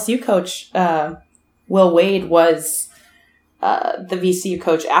the LSU coach, Will Wade, was the VCU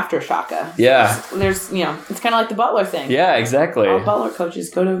coach after Shaka. Yeah. There's, it's kind of like the Butler thing. Yeah, exactly. All Butler coaches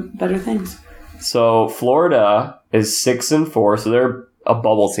go to better things. So Florida is 6-4, so they're a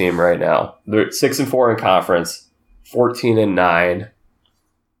bubble team right now. They're 6-4 in conference, 14-9.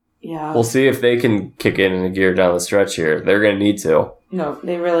 Yeah. We'll see if they can kick it in a gear down the stretch here. They're going to need to. No,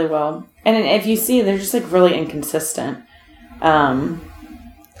 they really will. And if you see, they're just like really inconsistent.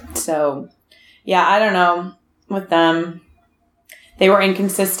 So, yeah, I don't know with them. they were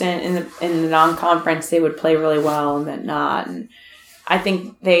inconsistent in the non-conference. They would play really well and then not. And I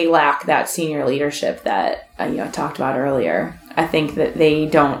think they lack that senior leadership that I talked about earlier. I think that they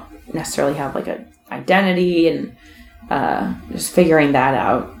don't necessarily have like a identity, and just figuring that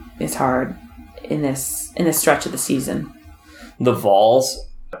out is hard in this stretch of the season. The Vols,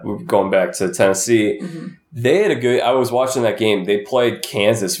 going back to Tennessee, they had a good... I was watching that game. They played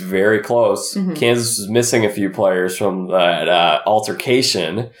Kansas very close. Kansas was missing a few players from that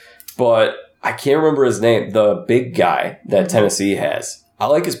altercation, but I can't remember his name. The big guy that Tennessee has. I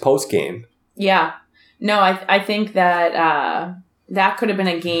like his post game. Yeah. No, I think that that could have been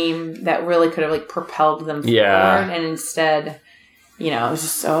a game that really could have like propelled them forward, and instead, it was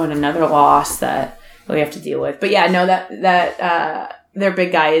just another loss that we have to deal with. But yeah, no, that their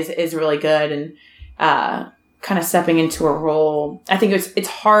big guy is really good, and kind of stepping into a role. I think it's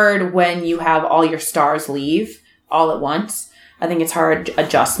hard when you have all your stars leave all at once. I think it's hard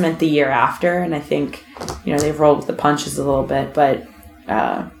adjustment the year after, and I think they've rolled with the punches a little bit, but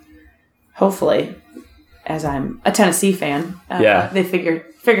hopefully, as I'm a Tennessee fan, they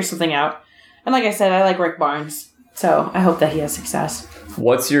figure something out. And like I said, I like Rick Barnes, so I hope that he has success.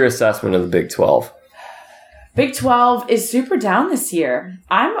 What's your assessment of the Big 12? Big 12 is super down this year.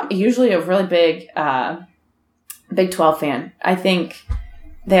 I'm usually a really big Big 12 fan. I think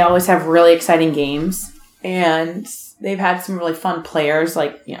they always have really exciting games, and they've had some really fun players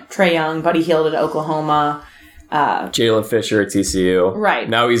like Trae Young, Buddy Hield at Oklahoma, Jalen Fisher at TCU. Right.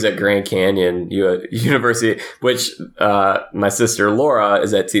 Now he's at Grand Canyon University, which my sister Laura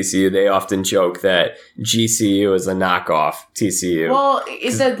is at TCU. They often joke that GCU is a knockoff TCU. Well,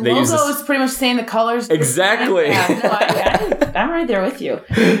 the logo is pretty much saying the colors. Exactly. I'm right there with you.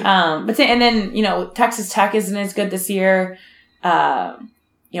 And then, Texas Tech isn't as good this year.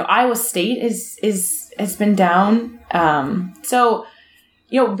 Iowa State has been down.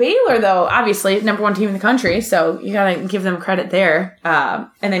 Baylor, though, obviously, number one team in the country, so you got to give them credit there. And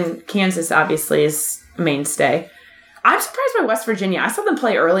then Kansas, obviously, is a mainstay. I'm surprised by West Virginia. I saw them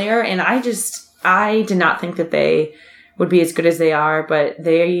play earlier, and I did not think that they would be as good as they are, but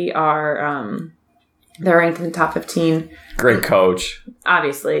they are, they're ranked in the top 15. Great coach.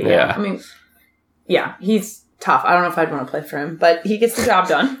 Obviously, yeah. I mean, yeah, he's tough. I don't know if I'd want to play for him, but he gets the job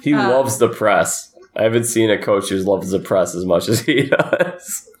done. He loves the press. I haven't seen a coach who loves the press as much as he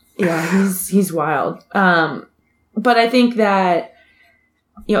does. Yeah, he's wild. But I think that,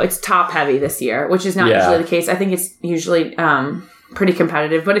 it's top heavy this year, which is not usually the case. I think it's usually pretty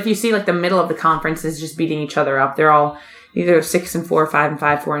competitive. But if you see like the middle of the conference is just beating each other up, they're all either 6-4, 5-5,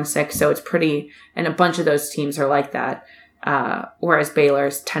 4-6. So it's pretty, and a bunch of those teams are like that. Whereas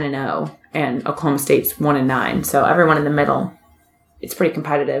Baylor's 10-0 and Oklahoma State's 1-9. So everyone in the middle, it's pretty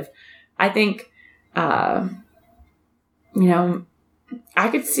competitive. I think, I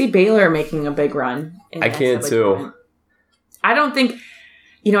could see Baylor making a big run. I can too. I don't think,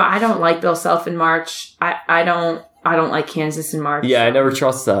 I don't like Bill Self in March. I don't like Kansas in March. Yeah, I never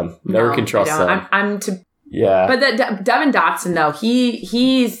trust them. Never can trust them. Yeah. But Devin Dotson, though,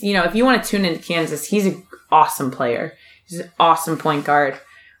 he's, if you want to tune into Kansas, he's an awesome player. He's an awesome point guard.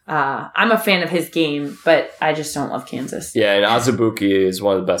 I'm a fan of his game, but I just don't love Kansas. Yeah, and Azubuike is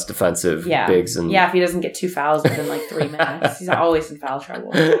one of the best defensive bigs. If he doesn't get 2 fouls within like 3 minutes. He's always in foul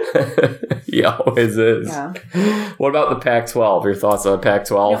trouble. He always is. Yeah. What about the Pac-12? Your thoughts on the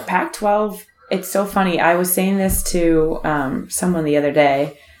Pac-12? Pac-12, it's so funny. I was saying this to someone the other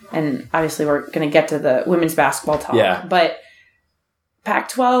day, and obviously we're going to get to the women's basketball talk. Yeah. But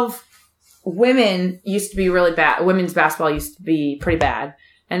Pac-12 women used to be really bad. Women's basketball used to be pretty bad.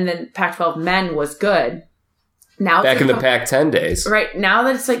 And then Pac-12 men was good. Now back in the Pac-10 days. Right. Now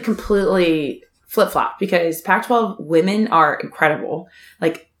that it's like completely flip-flop because Pac-12 women are incredible.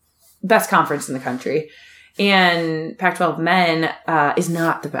 Like best conference in the country. And Pac-12 men is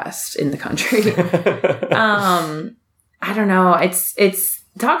not the best in the country. I don't know. It's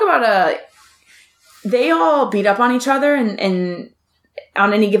talk about they all beat up on each other and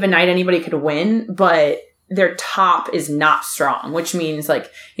on any given night anybody could win, but their top is not strong, which means like,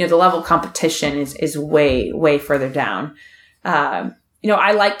 the level of competition is way, way further down. I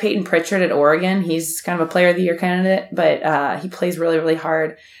like Peyton Pritchard at Oregon. He's kind of a player of the year candidate, but he plays really, really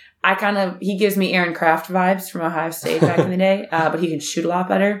hard. He gives me Aaron Kraft vibes from Ohio State back in the day, but he can shoot a lot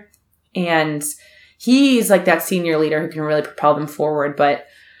better. And he's like that senior leader who can really propel them forward, but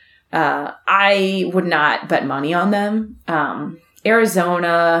I would not bet money on them.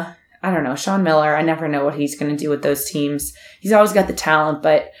 Arizona, I don't know, Sean Miller, I never know what he's going to do with those teams. He's always got the talent,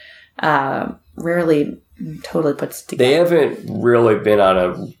 but rarely totally puts it together. They haven't really been on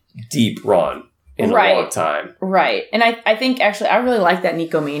a deep run in a long time. Right. And I think actually I really like that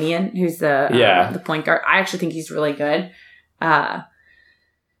Nico Manian, who's the point guard. I actually think he's really good.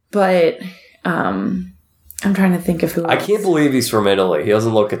 But I'm trying to think of who else. I can't believe he's from Italy. He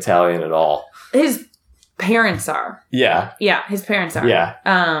doesn't look Italian at all. His parents are. Yeah. Yeah, his parents are. Yeah.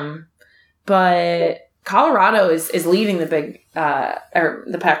 But Colorado is leading the big or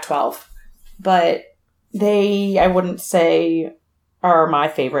the Pac-12. But I wouldn't say are my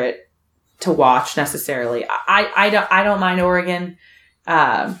favorite to watch necessarily. I don't mind Oregon.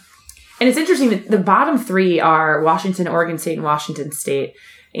 And it's interesting that the bottom three are Washington, Oregon State, and Washington State.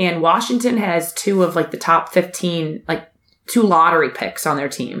 And Washington has two of like the top 15, like 2 lottery picks on their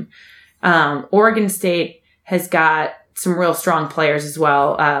team. Oregon State has got some real strong players as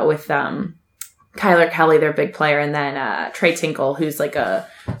well, with Kyler Kelly, their big player, and then Trey Tinkle, who's like a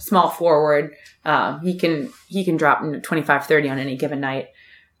small forward. He can drop 25-30 on any given night.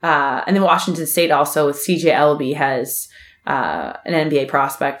 And then Washington State also with CJ Elleby has an NBA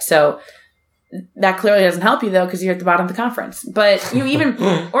prospect. So that clearly doesn't help you, though, because you're at the bottom of the conference. But even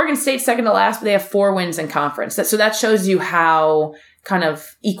Oregon State's second to last, but they have 4 wins in conference. So that shows you how kind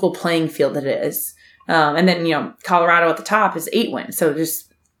of equal playing field it is. And then, Colorado at the top is 8 wins. So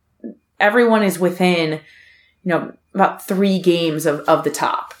just everyone is within, about 3 games of the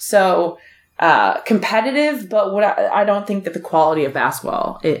top. So competitive, but I don't think that the quality of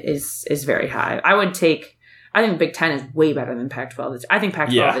basketball is very high. I think Big Ten is way better than Pac-12. I think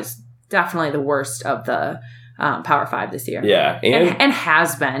Pac-12 is definitely the worst of the Power 5 this year. Yeah. And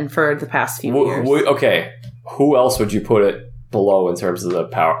has been for the past few years. Okay. Who else would you put it below in terms of the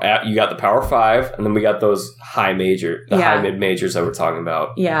power? You got the Power 5, and then we got those high mid majors that we're talking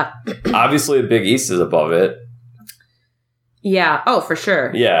about. Yeah. Obviously, the Big East is above it. Yeah. Oh, for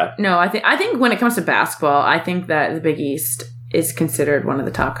sure. Yeah. No, I think when it comes to basketball, I think that the Big East is considered one of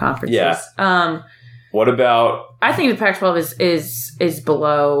the top conferences. Yeah. What about? I think the Pac-12 is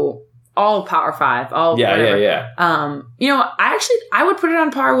below all Power 5. All Yeah. I would put it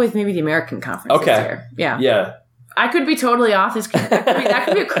on par with maybe the American Conference this year. Yeah. Yeah. I could be totally off. That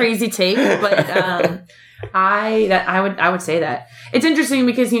could be a crazy take, but I would say that it's interesting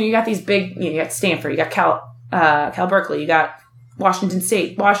because you got these big. You got Stanford, you got Cal Berkeley, you got Washington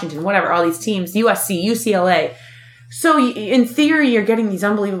State, Washington, whatever, all these teams, USC, UCLA. So in theory, you're getting these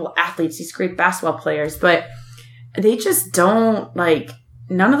unbelievable athletes, these great basketball players, but they just don't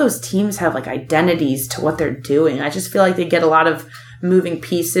none of those teams have identities to what they're doing. I just feel like they get a lot of moving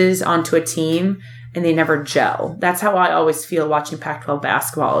pieces onto a team and they never gel. That's how I always feel watching Pac-12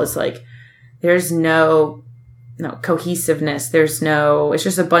 basketball is there's no cohesiveness. It's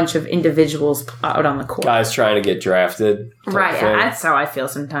just a bunch of individuals out on the court. Guys trying to get drafted. Right. That's how I feel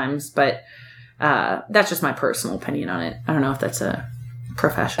sometimes. But that's just my personal opinion on it. I don't know if that's a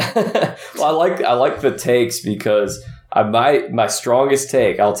profession. Well, I like the takes because my strongest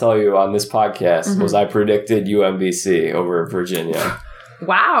take, I'll tell you on this podcast, was I predicted UMBC over Virginia.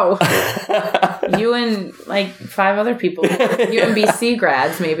 Wow. You and 5 other people. UMBC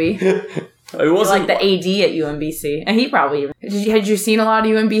grads, maybe. It wasn't the AD at UMBC, and he probably had you seen a lot of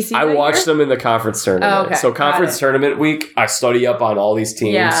UMBC? I watched them in the conference tournament. Oh, okay. So conference tournament week, I study up on all these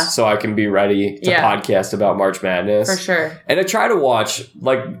teams so I can be ready to podcast about March Madness for sure. And I try to watch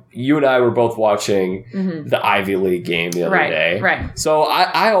you and I were both watching the Ivy League game the other day, right? So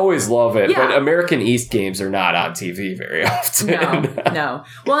I always love it, but American East games are not on TV very often. No.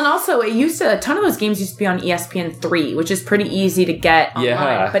 Well, and also a ton of those games used to be on ESPN3, which is pretty easy to get online.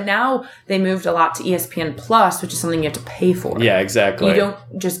 Yeah. But now they moved a lot to ESPN Plus, which is something you have to pay for. Yeah, exactly. You don't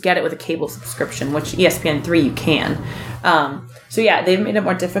just get it with a cable subscription, which ESPN3 you can. So yeah, they've made it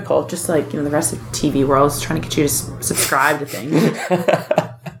more difficult, just the rest of the TV world is trying to get you to subscribe to things.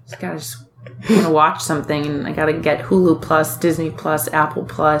 Just want to watch something, and I gotta get Hulu Plus, Disney Plus, Apple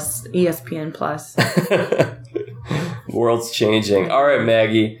Plus, ESPN Plus. World's changing. All right,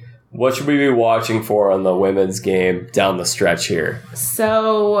 Maggie. What should we be watching for on the women's game down the stretch here?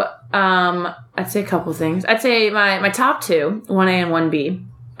 So, I'd say a couple things. I'd say my top 2, 1A and 1B.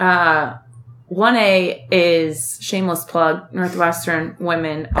 1A is, shameless plug, Northwestern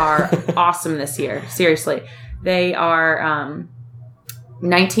women are awesome this year. Seriously. They are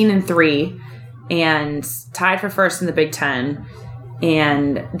 19-3 and tied for first in the Big Ten.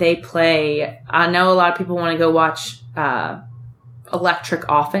 And they play, I know a lot of people want to go watch electric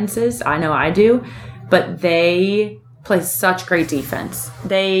offenses. I know I do, but they play such great defense.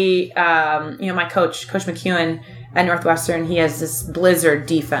 They, my Coach McEwen at Northwestern, he has this blizzard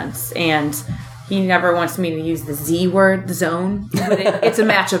defense, and he never wants me to use the Z word, zone, but it's a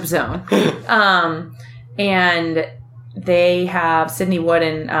matchup zone. And they have Sydney Wood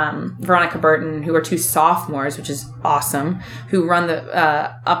and Veronica Burton, who are 2 sophomores, which is awesome, who run the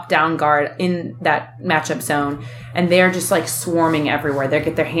up-down guard in that matchup zone. And they're just like swarming everywhere. They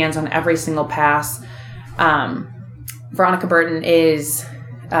get their hands on every single pass. Veronica Burton is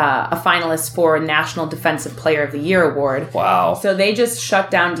a finalist for National Defensive Player of the Year award. Wow. So they just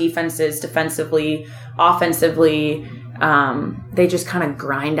shut down defenses defensively, offensively. They just kind of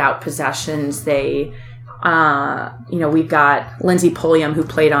grind out possessions. They... we've got Lindsay Pulliam, who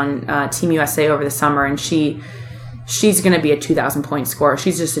played on Team USA over the summer, and she's going to be a 2,000-point scorer.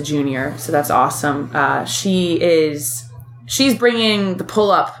 She's just a junior, so that's awesome. She's bringing the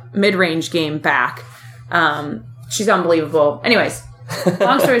pull-up mid-range game back. She's unbelievable. Anyways,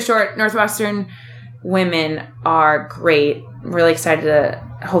 long story short, Northwestern women are great. I'm really excited to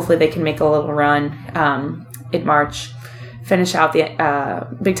hopefully they can make a little run in March, finish out the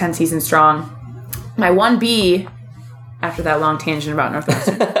Big Ten season strong. My 1B, after that long tangent about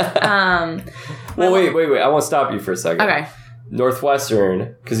Northwestern. Well, wait. I want to stop you for a second. Okay.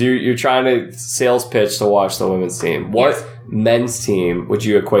 Northwestern, because you're trying to sales pitch to watch the women's team. What men's team would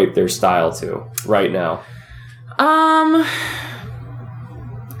you equate their style to right now?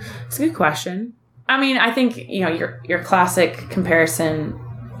 It's a good question. I mean, I think, your classic comparison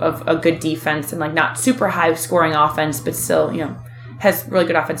of a good defense and like not super high scoring offense, but still, has really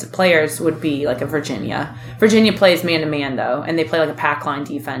good offensive players would be like a Virginia. Virginia plays man-to-man, though, and they play like a pack line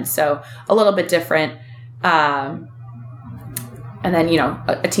defense, so a little bit different. And then,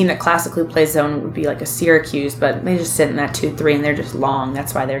 a team that classically plays zone would be like a Syracuse, but they just sit in that 2-3, and they're just long.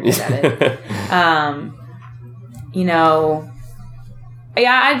 That's why they're good at it.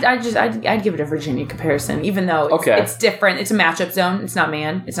 I'd give it a Virginia comparison, even though it's different. It's a matchup zone. It's not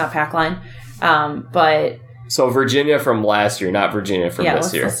man. It's not pack line. But... So Virginia from last year, not Virginia from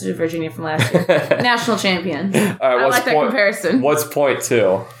this year. Let's do Virginia from last year. National champions. All right, I like that comparison. What's point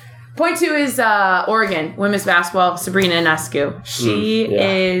 2? Point 2 is Oregon women's basketball. Sabrina Ionescu. She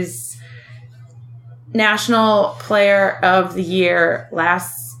is National Player of the Year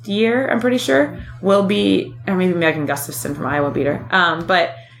last year. I'm pretty sure will be, or maybe Megan Gustafson from Iowa beat her.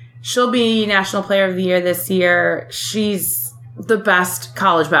 But she'll be National Player of the Year this year. She's the best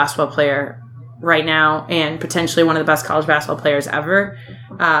college basketball player right now, and potentially one of the best college basketball players ever.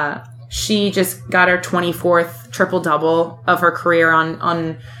 She just got her 24th triple-double of her career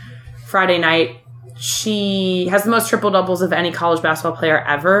on Friday night. She has the most triple-doubles of any college basketball player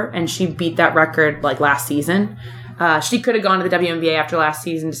ever, and she beat that record like last season. She could have gone to the WNBA after last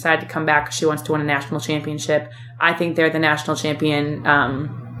season, decided to come back because she wants to win a national championship. I think they're the national champion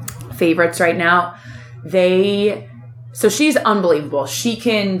favorites right now. So she's unbelievable. She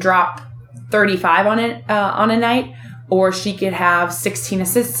can drop 35 on a night, or she could have 16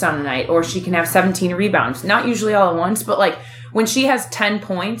 assists on a night, or she can have 17 rebounds. Not usually all at once, but like when she has 10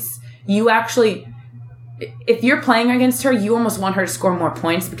 points, you actually, if you're playing against her, you almost want her to score more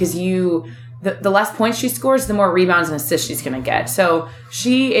points because the less points she scores, the more rebounds and assists she's going to get. So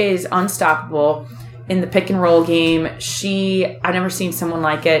she is unstoppable in the pick and roll game. I've never seen someone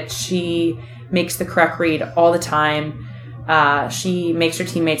like it. She makes the correct read all the time. She makes her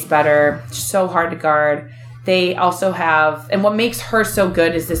teammates better. She's so hard to guard. They also have, and what makes her so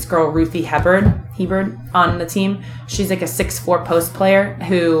good is this girl, Ruthie Hebard on the team. She's like a 6'4" post player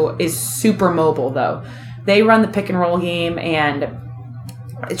who is super mobile, though. They run the pick and roll game, and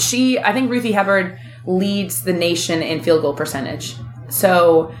I think Ruthie Hebard leads the nation in field goal percentage.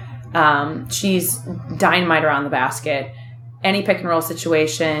 So she's dynamite around the basket. Any pick and roll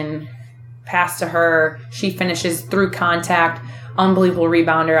situation, pass to her. She finishes through contact. Unbelievable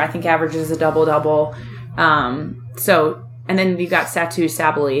rebounder. I think averages a double-double. And then you got Satu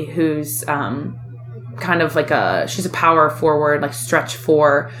Sabally, who's kind of like she's a power forward, like stretch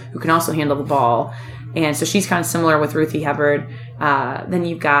 4, who can also handle the ball. And so she's kind of similar with Ruthie Hebard. Then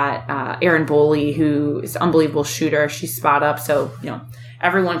you've got Erin Boley, who is an unbelievable shooter. She's spot up. So,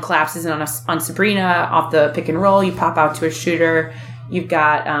 everyone collapses in on Sabrina off the pick and roll. You pop out to a shooter. You've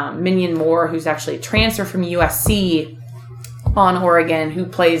got Minion Moore, who's actually a transfer from USC on Oregon, who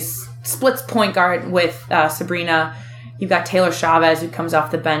splits point guard with Sabrina. You've got Taylor Chavez, who comes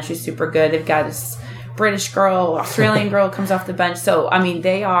off the bench, who's super good. They've got this British girl, Australian girl comes off the bench. So,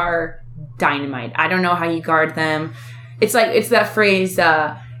 they are dynamite. I don't know how you guard them. It's that phrase,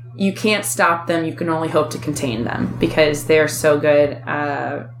 you can't stop them, you can only hope to contain them, because they're so good.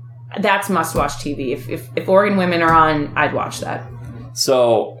 That's must-watch TV. If Oregon women are on, I'd watch that.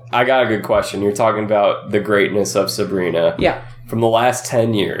 So, I got a good question. You're talking about the greatness of Sabrina. Yeah. From the last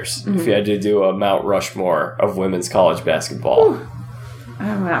 10 years, if you had to do a Mount Rushmore of women's college basketball.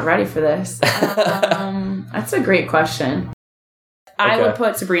 I'm not ready for this. That's a great question. I would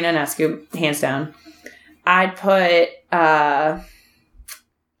put Sabrina Ionescu, hands down. I'd put...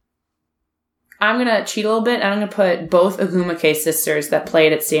 I'm going to cheat a little bit, and I'm going to put both Ogwumike sisters that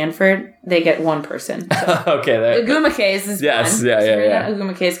played at Stanford. They get one person. So Okay. Ogwumike's is yes, one. yeah.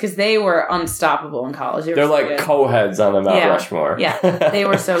 Ogwumike's, because they were unstoppable in college. They're so like co-heads on the Mount Rushmore. Yeah, they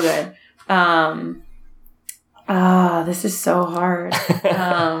were so good. This is so hard.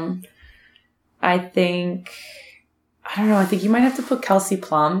 I think you might have to put Kelsey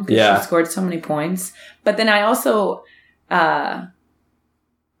Plum, because she scored so many points. But then I also...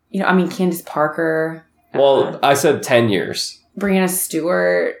 Candace Parker. Well, I said 10 years. Brianna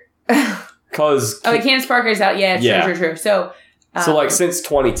Stewart. Because... Candace Parker's out. Yeah, true. So since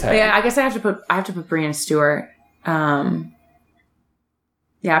 2010. Yeah, I guess I have to put Brianna Stewart. I'd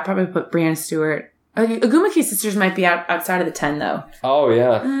probably put Brianna Stewart. Ogwumike sisters might be outside of the 10, though. Oh,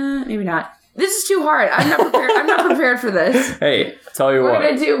 yeah. Maybe not. This is too hard. I'm not prepared. I'm not prepared for this. Hey, tell you what. We're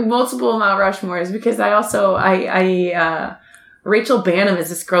going to do multiple Mount Rushmores, because I also... Rachel Banham is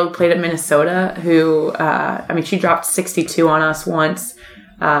this girl who played at Minnesota who, she dropped 62 on us once.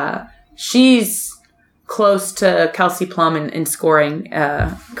 She's close to Kelsey Plum in scoring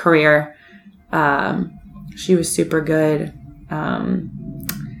career. She was super good.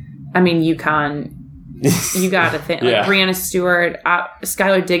 UConn, you got to think. Like Brianna Stewart,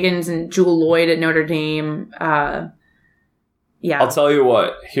 Skylar Diggins, and Jewel Lloyd at Notre Dame. Yeah. I'll tell you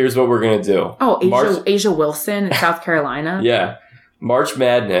what. Here's what we're going to do. Oh, Asia Wilson in South Carolina. Yeah. March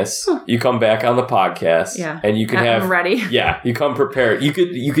Madness. You come back on the podcast. Yeah. And you can have... I'm ready. Yeah. You come prepared. You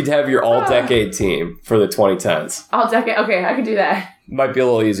could have your all-decade team for the 2010s. All-decade? Okay, I could do that. Might be a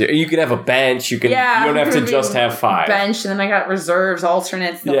little easier. You could have a bench. You don't have to just have 5. Bench, and then I got reserves,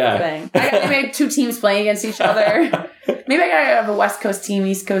 alternates, the whole thing. I got maybe 2 teams playing against each other. Maybe I got to have a West Coast team,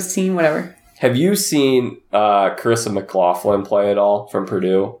 East Coast team, whatever. Have you seen Carissa McLaughlin play at all from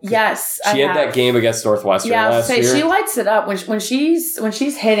Purdue? Yes, she had that game against Northwestern last year. She lights it up when she's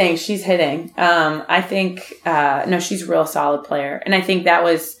hitting. She's hitting. I think she's a real solid player, and I think that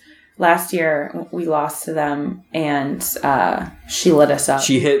was last year we lost to them, and she lit us up.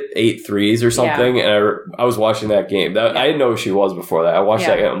 She hit 8 threes or something, and I was watching that game. I didn't know who she was before that. I watched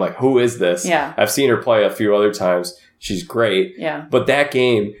that game. I'm like, who is this? Yeah, I've seen her play a few other times. She's great. Yeah. But that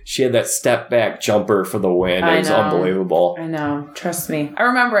game, she had that step back jumper for the win. It was unbelievable. I know. Trust me. I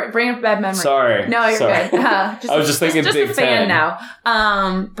remember it. Bring up bad memory. Sorry. No, you're good. I was just thinking just Big a fan Ten. now.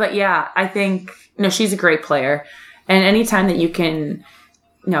 But yeah, I think, she's a great player. And anytime that you can,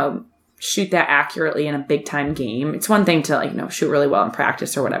 shoot that accurately in a big time game, it's one thing to shoot really well in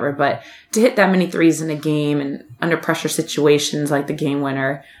practice or whatever, but to hit that many threes in a game and under pressure situations like the game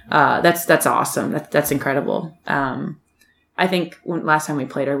winner, that's awesome. That's incredible. I think last time we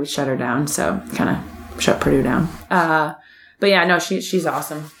played her, we shut her down, so kind of shut Purdue down. But yeah, no, she's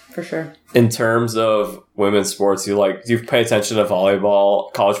awesome for sure. In terms of women's sports, do you pay attention to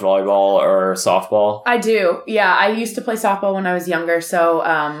volleyball, college volleyball, or softball? I do. Yeah, I used to play softball when I was younger, so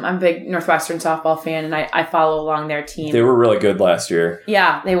I'm a big Northwestern softball fan, and I follow along their team. They were really good last year.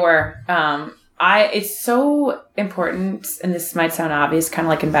 Yeah, they were. It's so important, and this might sound obvious, kind of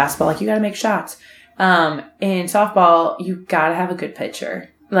like in basketball, you got to make shots. In softball, you got to have a good pitcher.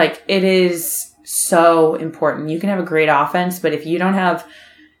 It is so important. You can have a great offense, but if you don't have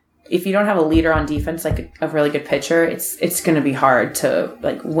a leader on defense, a really good pitcher, it's going to be hard to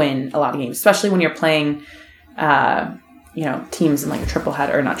win a lot of games, especially when you're playing, teams in a triple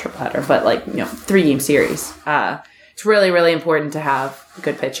header, or not triple header, but 3-game series. It's really, really important to have a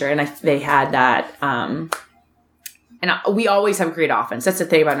good pitcher. And they had that. And we always have great offense. That's the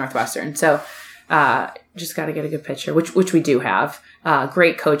thing about Northwestern. So, just got to get a good pitcher, which we do have.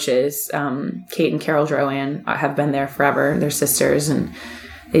 Great coaches. Kate and Carol Drowan have been there forever. They're sisters, and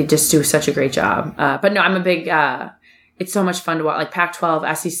they just do such a great job. But no, I'm a big, it's so much fun to watch.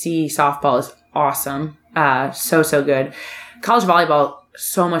 Pac-12, SEC softball is awesome. So good. College volleyball,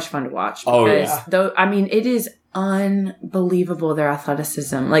 so much fun to watch. Because it is unbelievable, their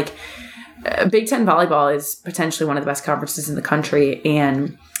athleticism. Big Ten volleyball is potentially one of the best conferences in the country.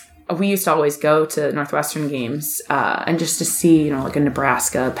 And we used to always go to Northwestern games, and just to see, a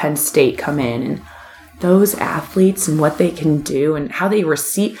Nebraska, Penn State come in, and those athletes and what they can do and how they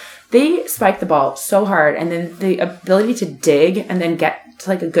they spike the ball so hard, and then the ability to dig and then get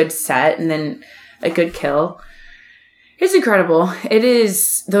to a good set and then a good kill. It's incredible. It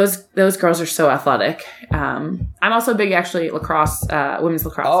is. Those girls are so athletic. I'm also big, lacrosse, women's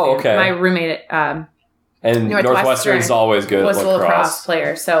lacrosse fan. Okay. My roommate at and Northwestern's always good was at a lacrosse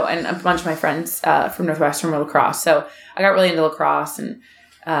player. So, and a bunch of my friends from Northwestern were lacrosse. So I got really into lacrosse, and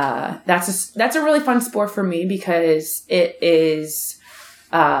that's a really fun sport for me because it is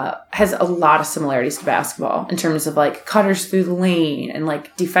has a lot of similarities to basketball in terms of like cutters through the lane and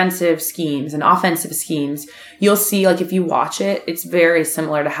like defensive schemes and offensive schemes. You'll see like if you watch it, it's very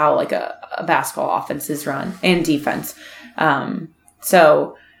similar to how like a basketball offense is run and defense.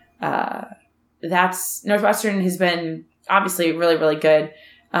 That's Northwestern has been obviously really, really good.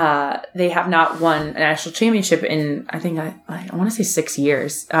 They have not won a national championship in, I think I want to say 6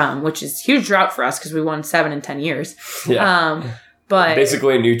 years, which is a huge drought for us because we won 7 in 10 years. Yeah. But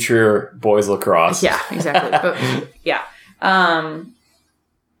basically New Trier boys lacrosse. Yeah, exactly. But yeah.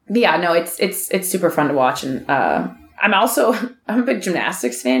 No, it's super fun to watch. And, I'm a big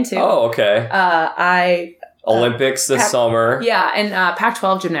gymnastics fan too. Oh, okay. Olympics this summer. Yeah. And,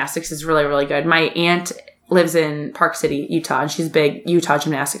 Pac-12 gymnastics is really, really good. My aunt lives in Park City, Utah, and she's a big Utah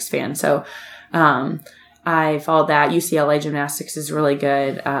gymnastics fan. So, I followed that. UCLA gymnastics is really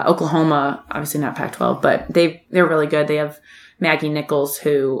good. Oklahoma, obviously not Pac-12, but they're really good. They have Maggie Nichols,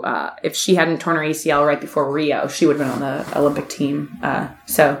 who, if she hadn't torn her ACL right before Rio, she would have been on the Olympic team.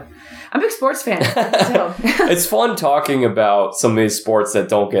 So I'm a big sports fan. So. It's fun talking about some of these sports that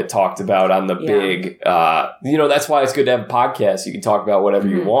don't get talked about on the big, that's why it's good to have a podcast. You can talk about whatever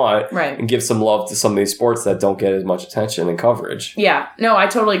you want and give some love to some of these sports that don't get as much attention and coverage. Yeah, no, I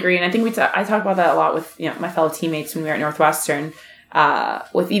totally agree. And I think I talk about that a lot with my fellow teammates when we were at Northwestern,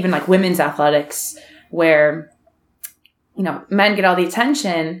 with even like women's athletics where, men get all the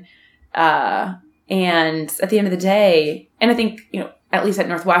attention, and at the end of the day, and I think, at least at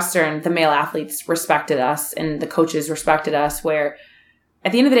Northwestern, the male athletes respected us and the coaches respected us, where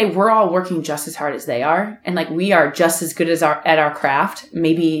at the end of the day, we're all working just as hard as they are. And like, we are just as good at our craft,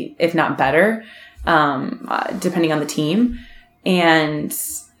 maybe if not better, depending on the team. And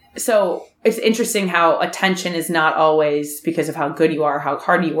so it's interesting how attention is not always because of how good you are, how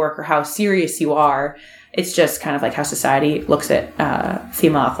hard you work, or how serious you are. It's just kind of like how society looks at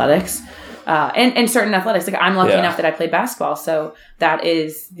female athletics and certain athletics. Like I'm lucky enough that I played basketball, so that and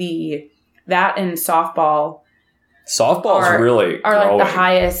softball. Softball is really are like the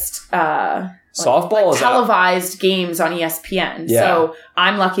highest softball is televised games on ESPN. Yeah. So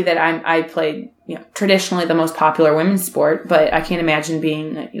I'm lucky that I played traditionally the most popular women's sport, but I can't imagine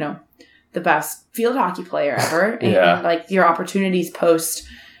being the best field hockey player ever. And like your opportunities post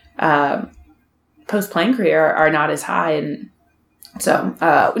playing career are not as high. And so,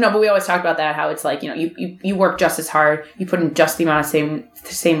 but we always talk about that, how it's like, you work just as hard, you put in just the amount of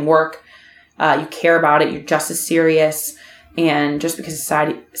same work, you care about it, you're just as serious. And just because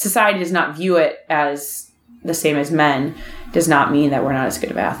society does not view it as the same as men does not mean that we're not as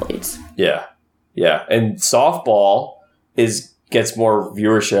good of athletes. Yeah. Yeah. And softball gets more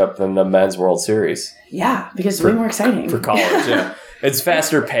viewership than the men's World Series. Yeah, because it's way more exciting. For college, yeah. It's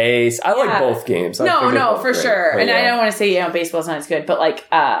faster pace. I like both games. No, for sure. And I don't want to say, baseball's not as good, but like,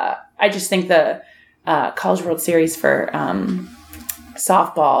 I just think the College World Series for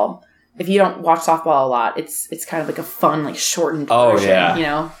softball, if you don't watch softball a lot, it's kind of like a fun, like shortened version. Oh,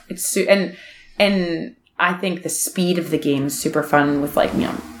 yeah. It's and I think the speed of the game is super fun with like,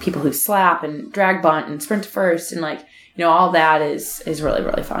 people who slap and drag bunt and sprint to first and like, all that is really,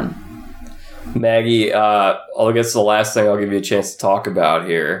 really fun. Maggie, I guess the last thing I'll give you a chance to talk about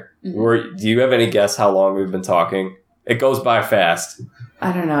here. Mm-hmm. Do you have any guess how long we've been talking? It goes by fast.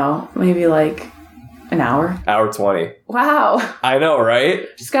 I don't know. Maybe like an hour? Hour 20. Wow. I know, right?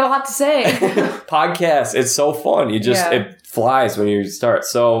 Just got a lot to say. Podcast. It's so fun. It flies when you start.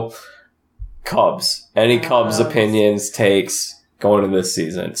 So, Cubs. Any Cubs opinions, takes going into this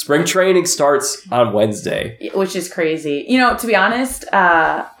season? Spring training starts on Wednesday. Which is crazy. To be honest,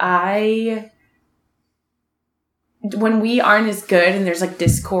 when we aren't as good and there's like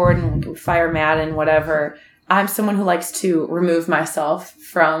discord and we fire Matt and whatever, I'm someone who likes to remove myself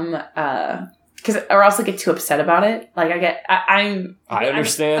from, or else I get too upset about it. Like I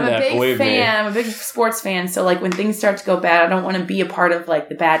understand I'm that. a big believe fan. me. I'm a big sports fan. So like when things start to go bad, I don't want to be a part of like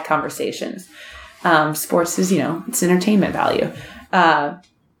the bad conversations. Sports is, it's entertainment value.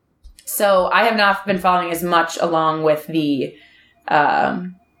 So I have not been following as much along with the, our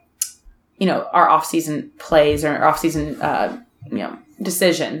off-season plays or our off-season,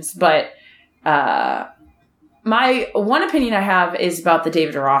 decisions. But my one opinion I have is about the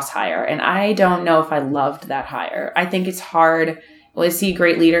David Ross hire, and I don't know if I loved that hire. I think it's hard. Well, is he a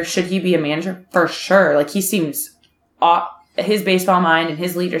great leader? Should he be a manager? For sure. Like, he seems his baseball mind and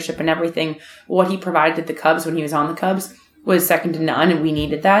his leadership and everything, what he provided the Cubs when he was on the Cubs was second to none, and we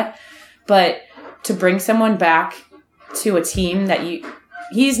needed that. But to bring someone back to a team that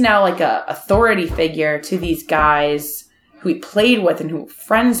he's now like a authority figure to these guys who he played with and who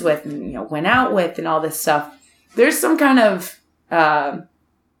friends with and, went out with and all this stuff, there's some kind of,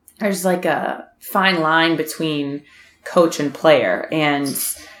 there's like a fine line between coach and player. And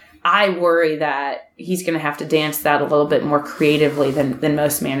I worry that he's going to have to dance that a little bit more creatively than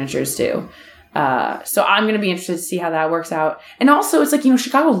most managers do. So I'm going to be interested to see how that works out. And also it's like,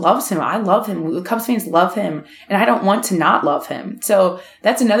 Chicago loves him. I love him. The Cubs fans love him. And I don't want to not love him. So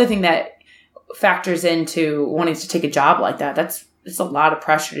that's another thing that factors into wanting to take a job like that. It's a lot of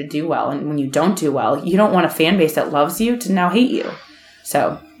pressure to do well. And when you don't do well, you don't want a fan base that loves you to now hate you.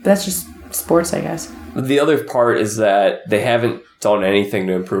 So that's just sports, I guess. The other part is that they haven't done anything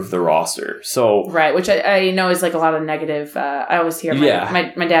to improve the roster. So right, which I know is like a lot of negative. I always hear my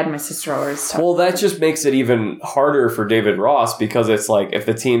dad and my sister always talk. Well, that just makes it even harder for David Ross because it's like if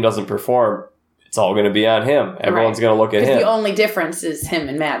the team doesn't perform, it's all going to be on him. Everyone's going to look at him. The only difference is him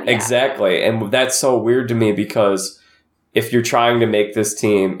and Matt. Yeah. Exactly. And that's so weird to me because if you're trying to make this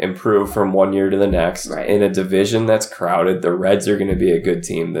team improve from one year to the next in a division that's crowded, the Reds are going to be a good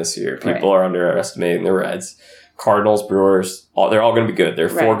team this year. People are underestimating the Reds. Cardinals, Brewers, they're all going to be good. They're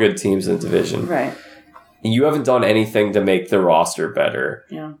 4 good teams in the division. Right. You haven't done anything to make the roster better.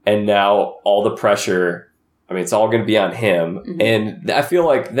 Yeah. And now all the pressure... it's all going to be on him. Mm-hmm. And I feel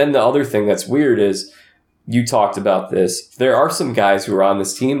like then the other thing that's weird is you talked about this. There are some guys who are on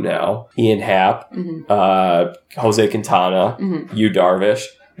this team now. Ian Happ, Jose Quintana, Yu Darvish.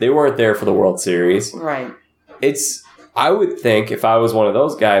 They weren't there for the World Series. Right. I would think if I was one of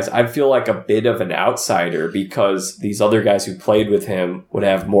those guys, I'd feel like a bit of an outsider because these other guys who played with him would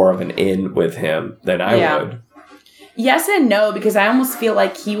have more of an in with him than I would. Yes and no, because I almost feel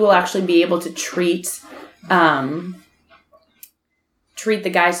like he will actually be able to treat the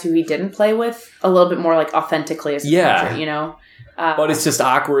guys who he didn't play with a little bit more like authentically as a manager, but it's just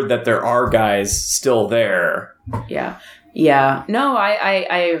awkward that there are guys still there. Yeah. No,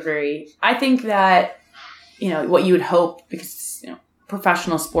 I agree. I think that, what you would hope, because,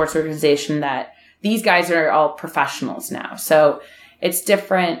 professional sports organization, that these guys are all professionals now. So it's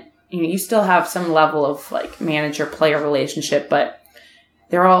different. You still have some level of like manager-player relationship, but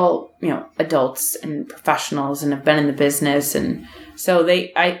they're all, adults and professionals and have been in the business. And so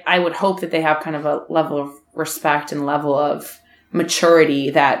I would hope that they have kind of a level of respect and level of maturity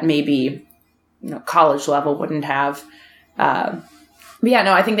that maybe, college level wouldn't have. But yeah,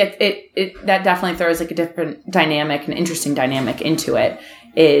 no, I think that that definitely throws like a different dynamic, an interesting dynamic into it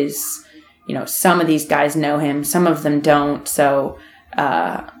is, some of these guys know him, some of them don't. So,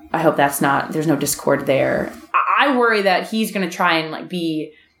 I hope there's no discord there. I worry that he's going to try and like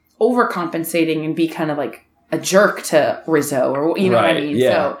be overcompensating and be kind of like a jerk to Rizzo or, what I mean?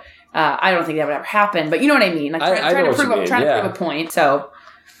 Yeah. So, I don't think that would ever happen, but you know what I mean? Like trying to prove a point. So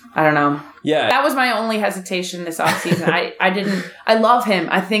I don't know. Yeah. That was my only hesitation this offseason. I love him.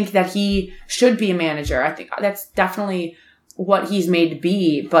 I think that he should be a manager. I think that's definitely what he's made to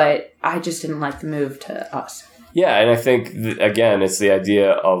be, but I just didn't like the move to us. Yeah, and I think, again, it's the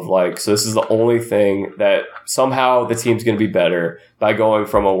idea of like, so this is the only thing that somehow the team's going to be better by going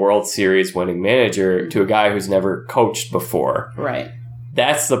from a World Series winning manager to a guy who's never coached before. Right.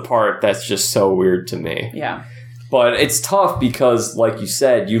 That's the part that's just so weird to me. Yeah. But it's tough because, like you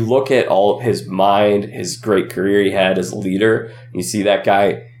said, you look at all his mind, his great career he had as a leader, and you see that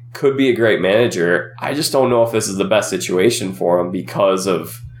guy could be a great manager. I just don't know if this is the best situation for him because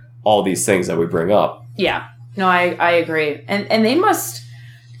of all these things that we bring up. Yeah. No, I agree. And they must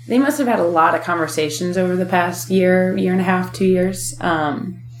have had a lot of conversations over the past year and a half, 2 years,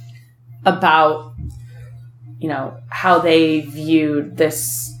 about, how they viewed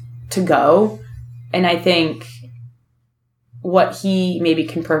this to go. And I think what he maybe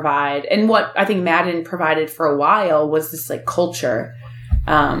can provide and what I think Maddon provided for a while was this like culture.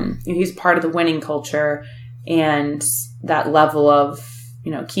 He's part of the winning culture and that level of,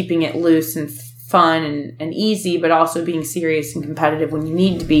 keeping it loose and fun and easy, but also being serious and competitive when you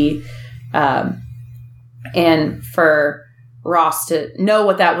need to be. And for Ross to know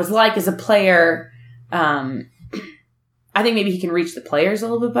what that was like as a player, I think maybe he can reach the players a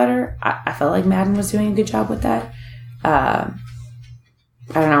little bit better. I felt like Maddon was doing a good job with that. I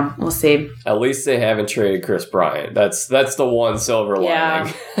don't know. We'll see. At least they haven't traded Chris Bryant. That's the one silver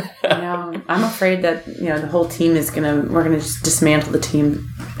lining. I'm afraid that the whole team we're gonna just dismantle the team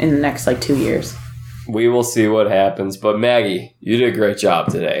in the next 2 years. We will see what happens. But Maggie, you did a great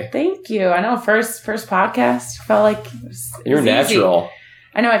job today. Thank you. I know first podcast felt like you're natural. Easy.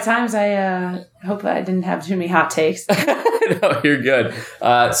 I know at times I hope I didn't have too many hot takes. No, you're good.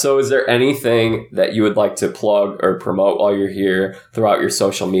 So is there anything that you would like to plug or promote while you're here throughout your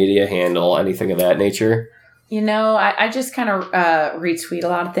social media handle, anything of that nature? I just kind of retweet a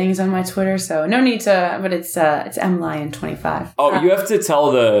lot of things on my Twitter, so no need to. But it's mlion25. Oh, you have to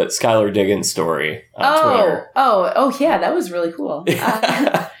tell the Skylar Diggins story on Twitter. Oh, yeah, that was really cool. No,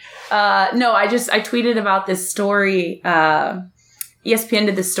 I tweeted about this story. ESPN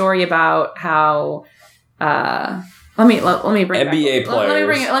did this story about how. Let me bring NBA it back.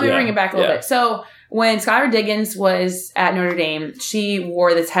 players. Let me bring it back a little bit. So when Skylar Diggins was at Notre Dame, she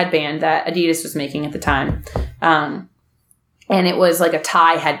wore this headband that Adidas was making at the time. And it was like a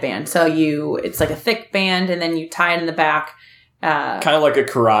tie headband. So it's like a thick band and then you tie it in the back. Kind of like a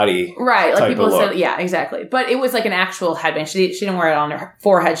karate. Right. Like people say, yeah, exactly. But it was like an actual headband. She didn't wear it on her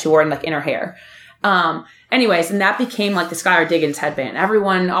forehead. She wore it in her hair. Anyways, and that became like the Skylar Diggins headband.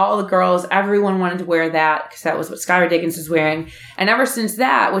 All the girls, everyone wanted to wear that because that was what Skylar Diggins was wearing. And ever since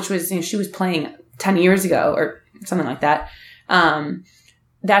that, which was, she was playing 10 years ago or something like that,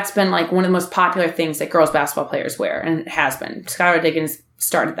 that's been like one of the most popular things that girls basketball players wear. And it has been. Skylar Diggins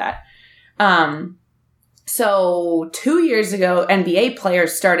started that. So 2 years ago, NBA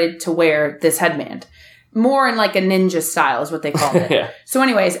players started to wear this headband. More in like a ninja style is what they called it. Yeah. So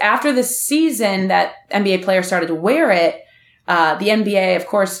anyways, after the season that NBA players started to wear it, the NBA, of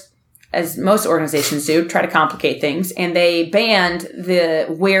course, as most organizations do, try to complicate things. And they banned the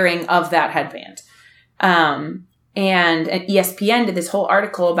wearing of that headband. And ESPN did this whole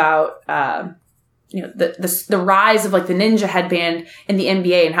article about, the rise of like the ninja headband in the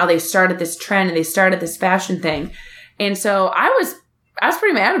NBA and how they started this trend and they started this fashion thing. And so I was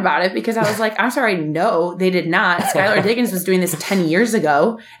pretty mad about it because I was like, I'm sorry, no, they did not. Skylar Diggins was doing this 10 years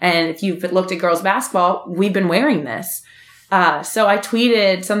ago. And if you've looked at girls basketball, we've been wearing this. So I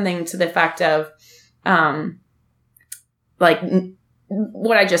tweeted something to the effect of,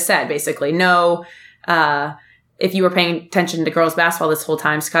 what I just said, basically. No, if you were paying attention to girls basketball this whole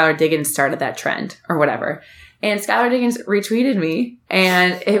time, Skylar Diggins started that trend or whatever. And Skylar Diggins retweeted me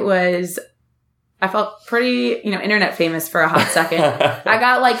and I felt pretty, internet famous for a hot second. I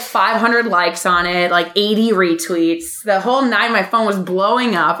got like 500 likes on it, like 80 retweets. The whole night my phone was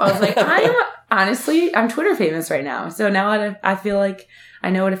blowing up. I was like, I'm Twitter famous right now. So now I feel like I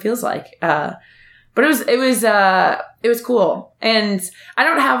know what it feels like. But it was cool. And I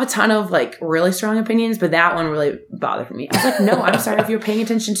don't have a ton of like really strong opinions, but that one really bothered me. I was like, no, I'm sorry. If you're paying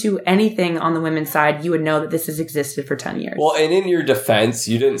attention to anything on the women's side, you would know that this has existed for 10 years. Well, and in your defense,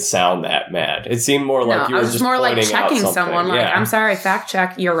 you didn't sound that mad. It seemed more like you were just more like checking someone. Like, I'm sorry, fact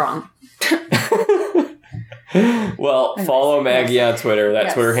check, you're wrong. Well, follow Maggie on Twitter.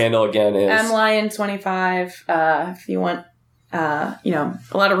 That Twitter handle again is mlion25. If you want a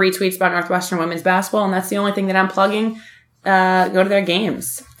lot of retweets about Northwestern women's basketball, and that's the only thing that I'm plugging. Go to their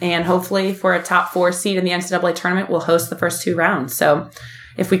games, and hopefully for a top 4 seed in the NCAA tournament, we'll host the first 2 rounds. So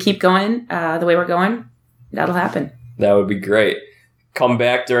if we keep going the way we're going, that'll happen. That would be great. Come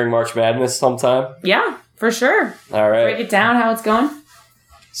back during March Madness sometime. Yeah, for sure. All right. Break it down how it's going.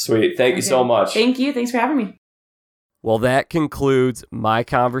 Sweet. Thank you so much. Thank you. Thanks for having me. Well, that concludes my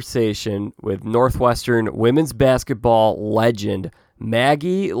conversation with Northwestern women's basketball legend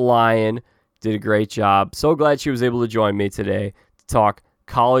Maggie Lyon. Did a great job. So glad she was able to join me today to talk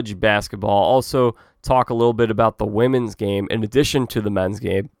college basketball. Also talk a little bit about the women's game in addition to the men's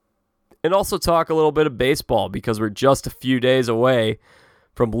game. And also talk a little bit of baseball because we're just a few days away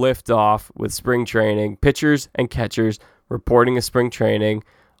from liftoff with spring training. Pitchers and catchers reporting to spring training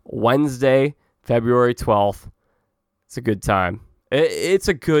Wednesday, February 12th. It's a good time. It's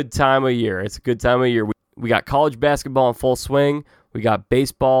a good time of year. It's a good time of year. We got college basketball in full swing. We got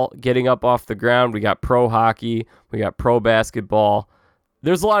baseball getting up off the ground. We got pro hockey. We got pro basketball.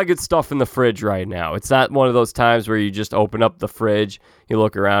 There's a lot of good stuff in the fridge right now. It's not one of those times where you just open up the fridge, you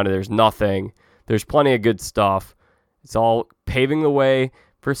look around, and there's nothing. There's plenty of good stuff. It's all paving the way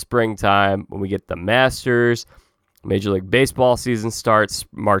for springtime when we get the Masters, Major League Baseball season starts,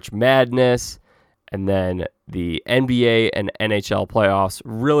 March Madness, and then the NBA and NHL playoffs.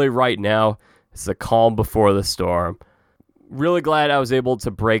 Really right now, it's the calm before the storm. Really glad I was able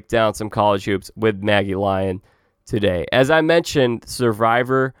to break down some college hoops with Maggie Lyon today. As I mentioned,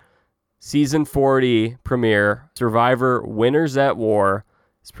 Survivor Season 40 premiere, Survivor Winners at War,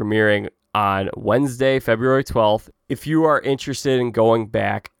 is premiering on Wednesday, February 12th. If you are interested in going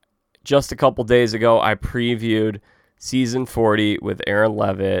back, just a couple days ago, I previewed Season 40 with Aaron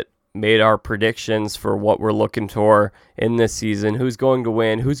Levitt, made our predictions for what we're looking for in this season, who's going to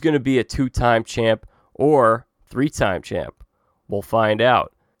win, who's going to be a 2-time champ or 3-time champ. We'll find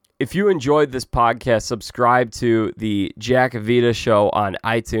out. If you enjoyed this podcast, subscribe to the Jack Vita Show on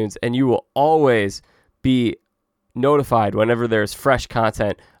iTunes, and you will always be notified whenever there's fresh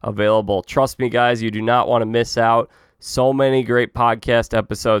content available. Trust me, guys, you do not want to miss out. So many great podcast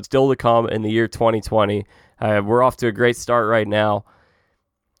episodes still to come in the year 2020. We're off to a great start right now.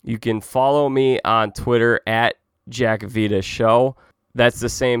 You can follow me on Twitter at Jack Vita Show. That's the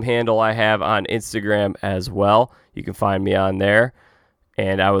same handle I have on Instagram as well. You can find me on there.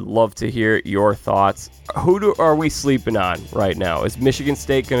 And I would love to hear your thoughts. Are we sleeping on right now? Is Michigan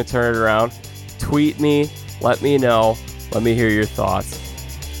State going to turn it around? Tweet me. Let me know. Let me hear your thoughts.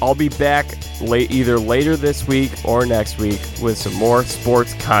 I'll be back either later this week or next week with some more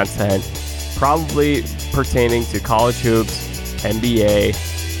sports content, probably pertaining to college hoops,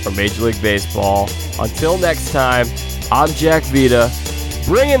 NBA, or Major League Baseball. Until next time, I'm Jack Vita.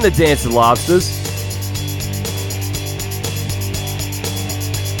 Bring in the dancing lobsters.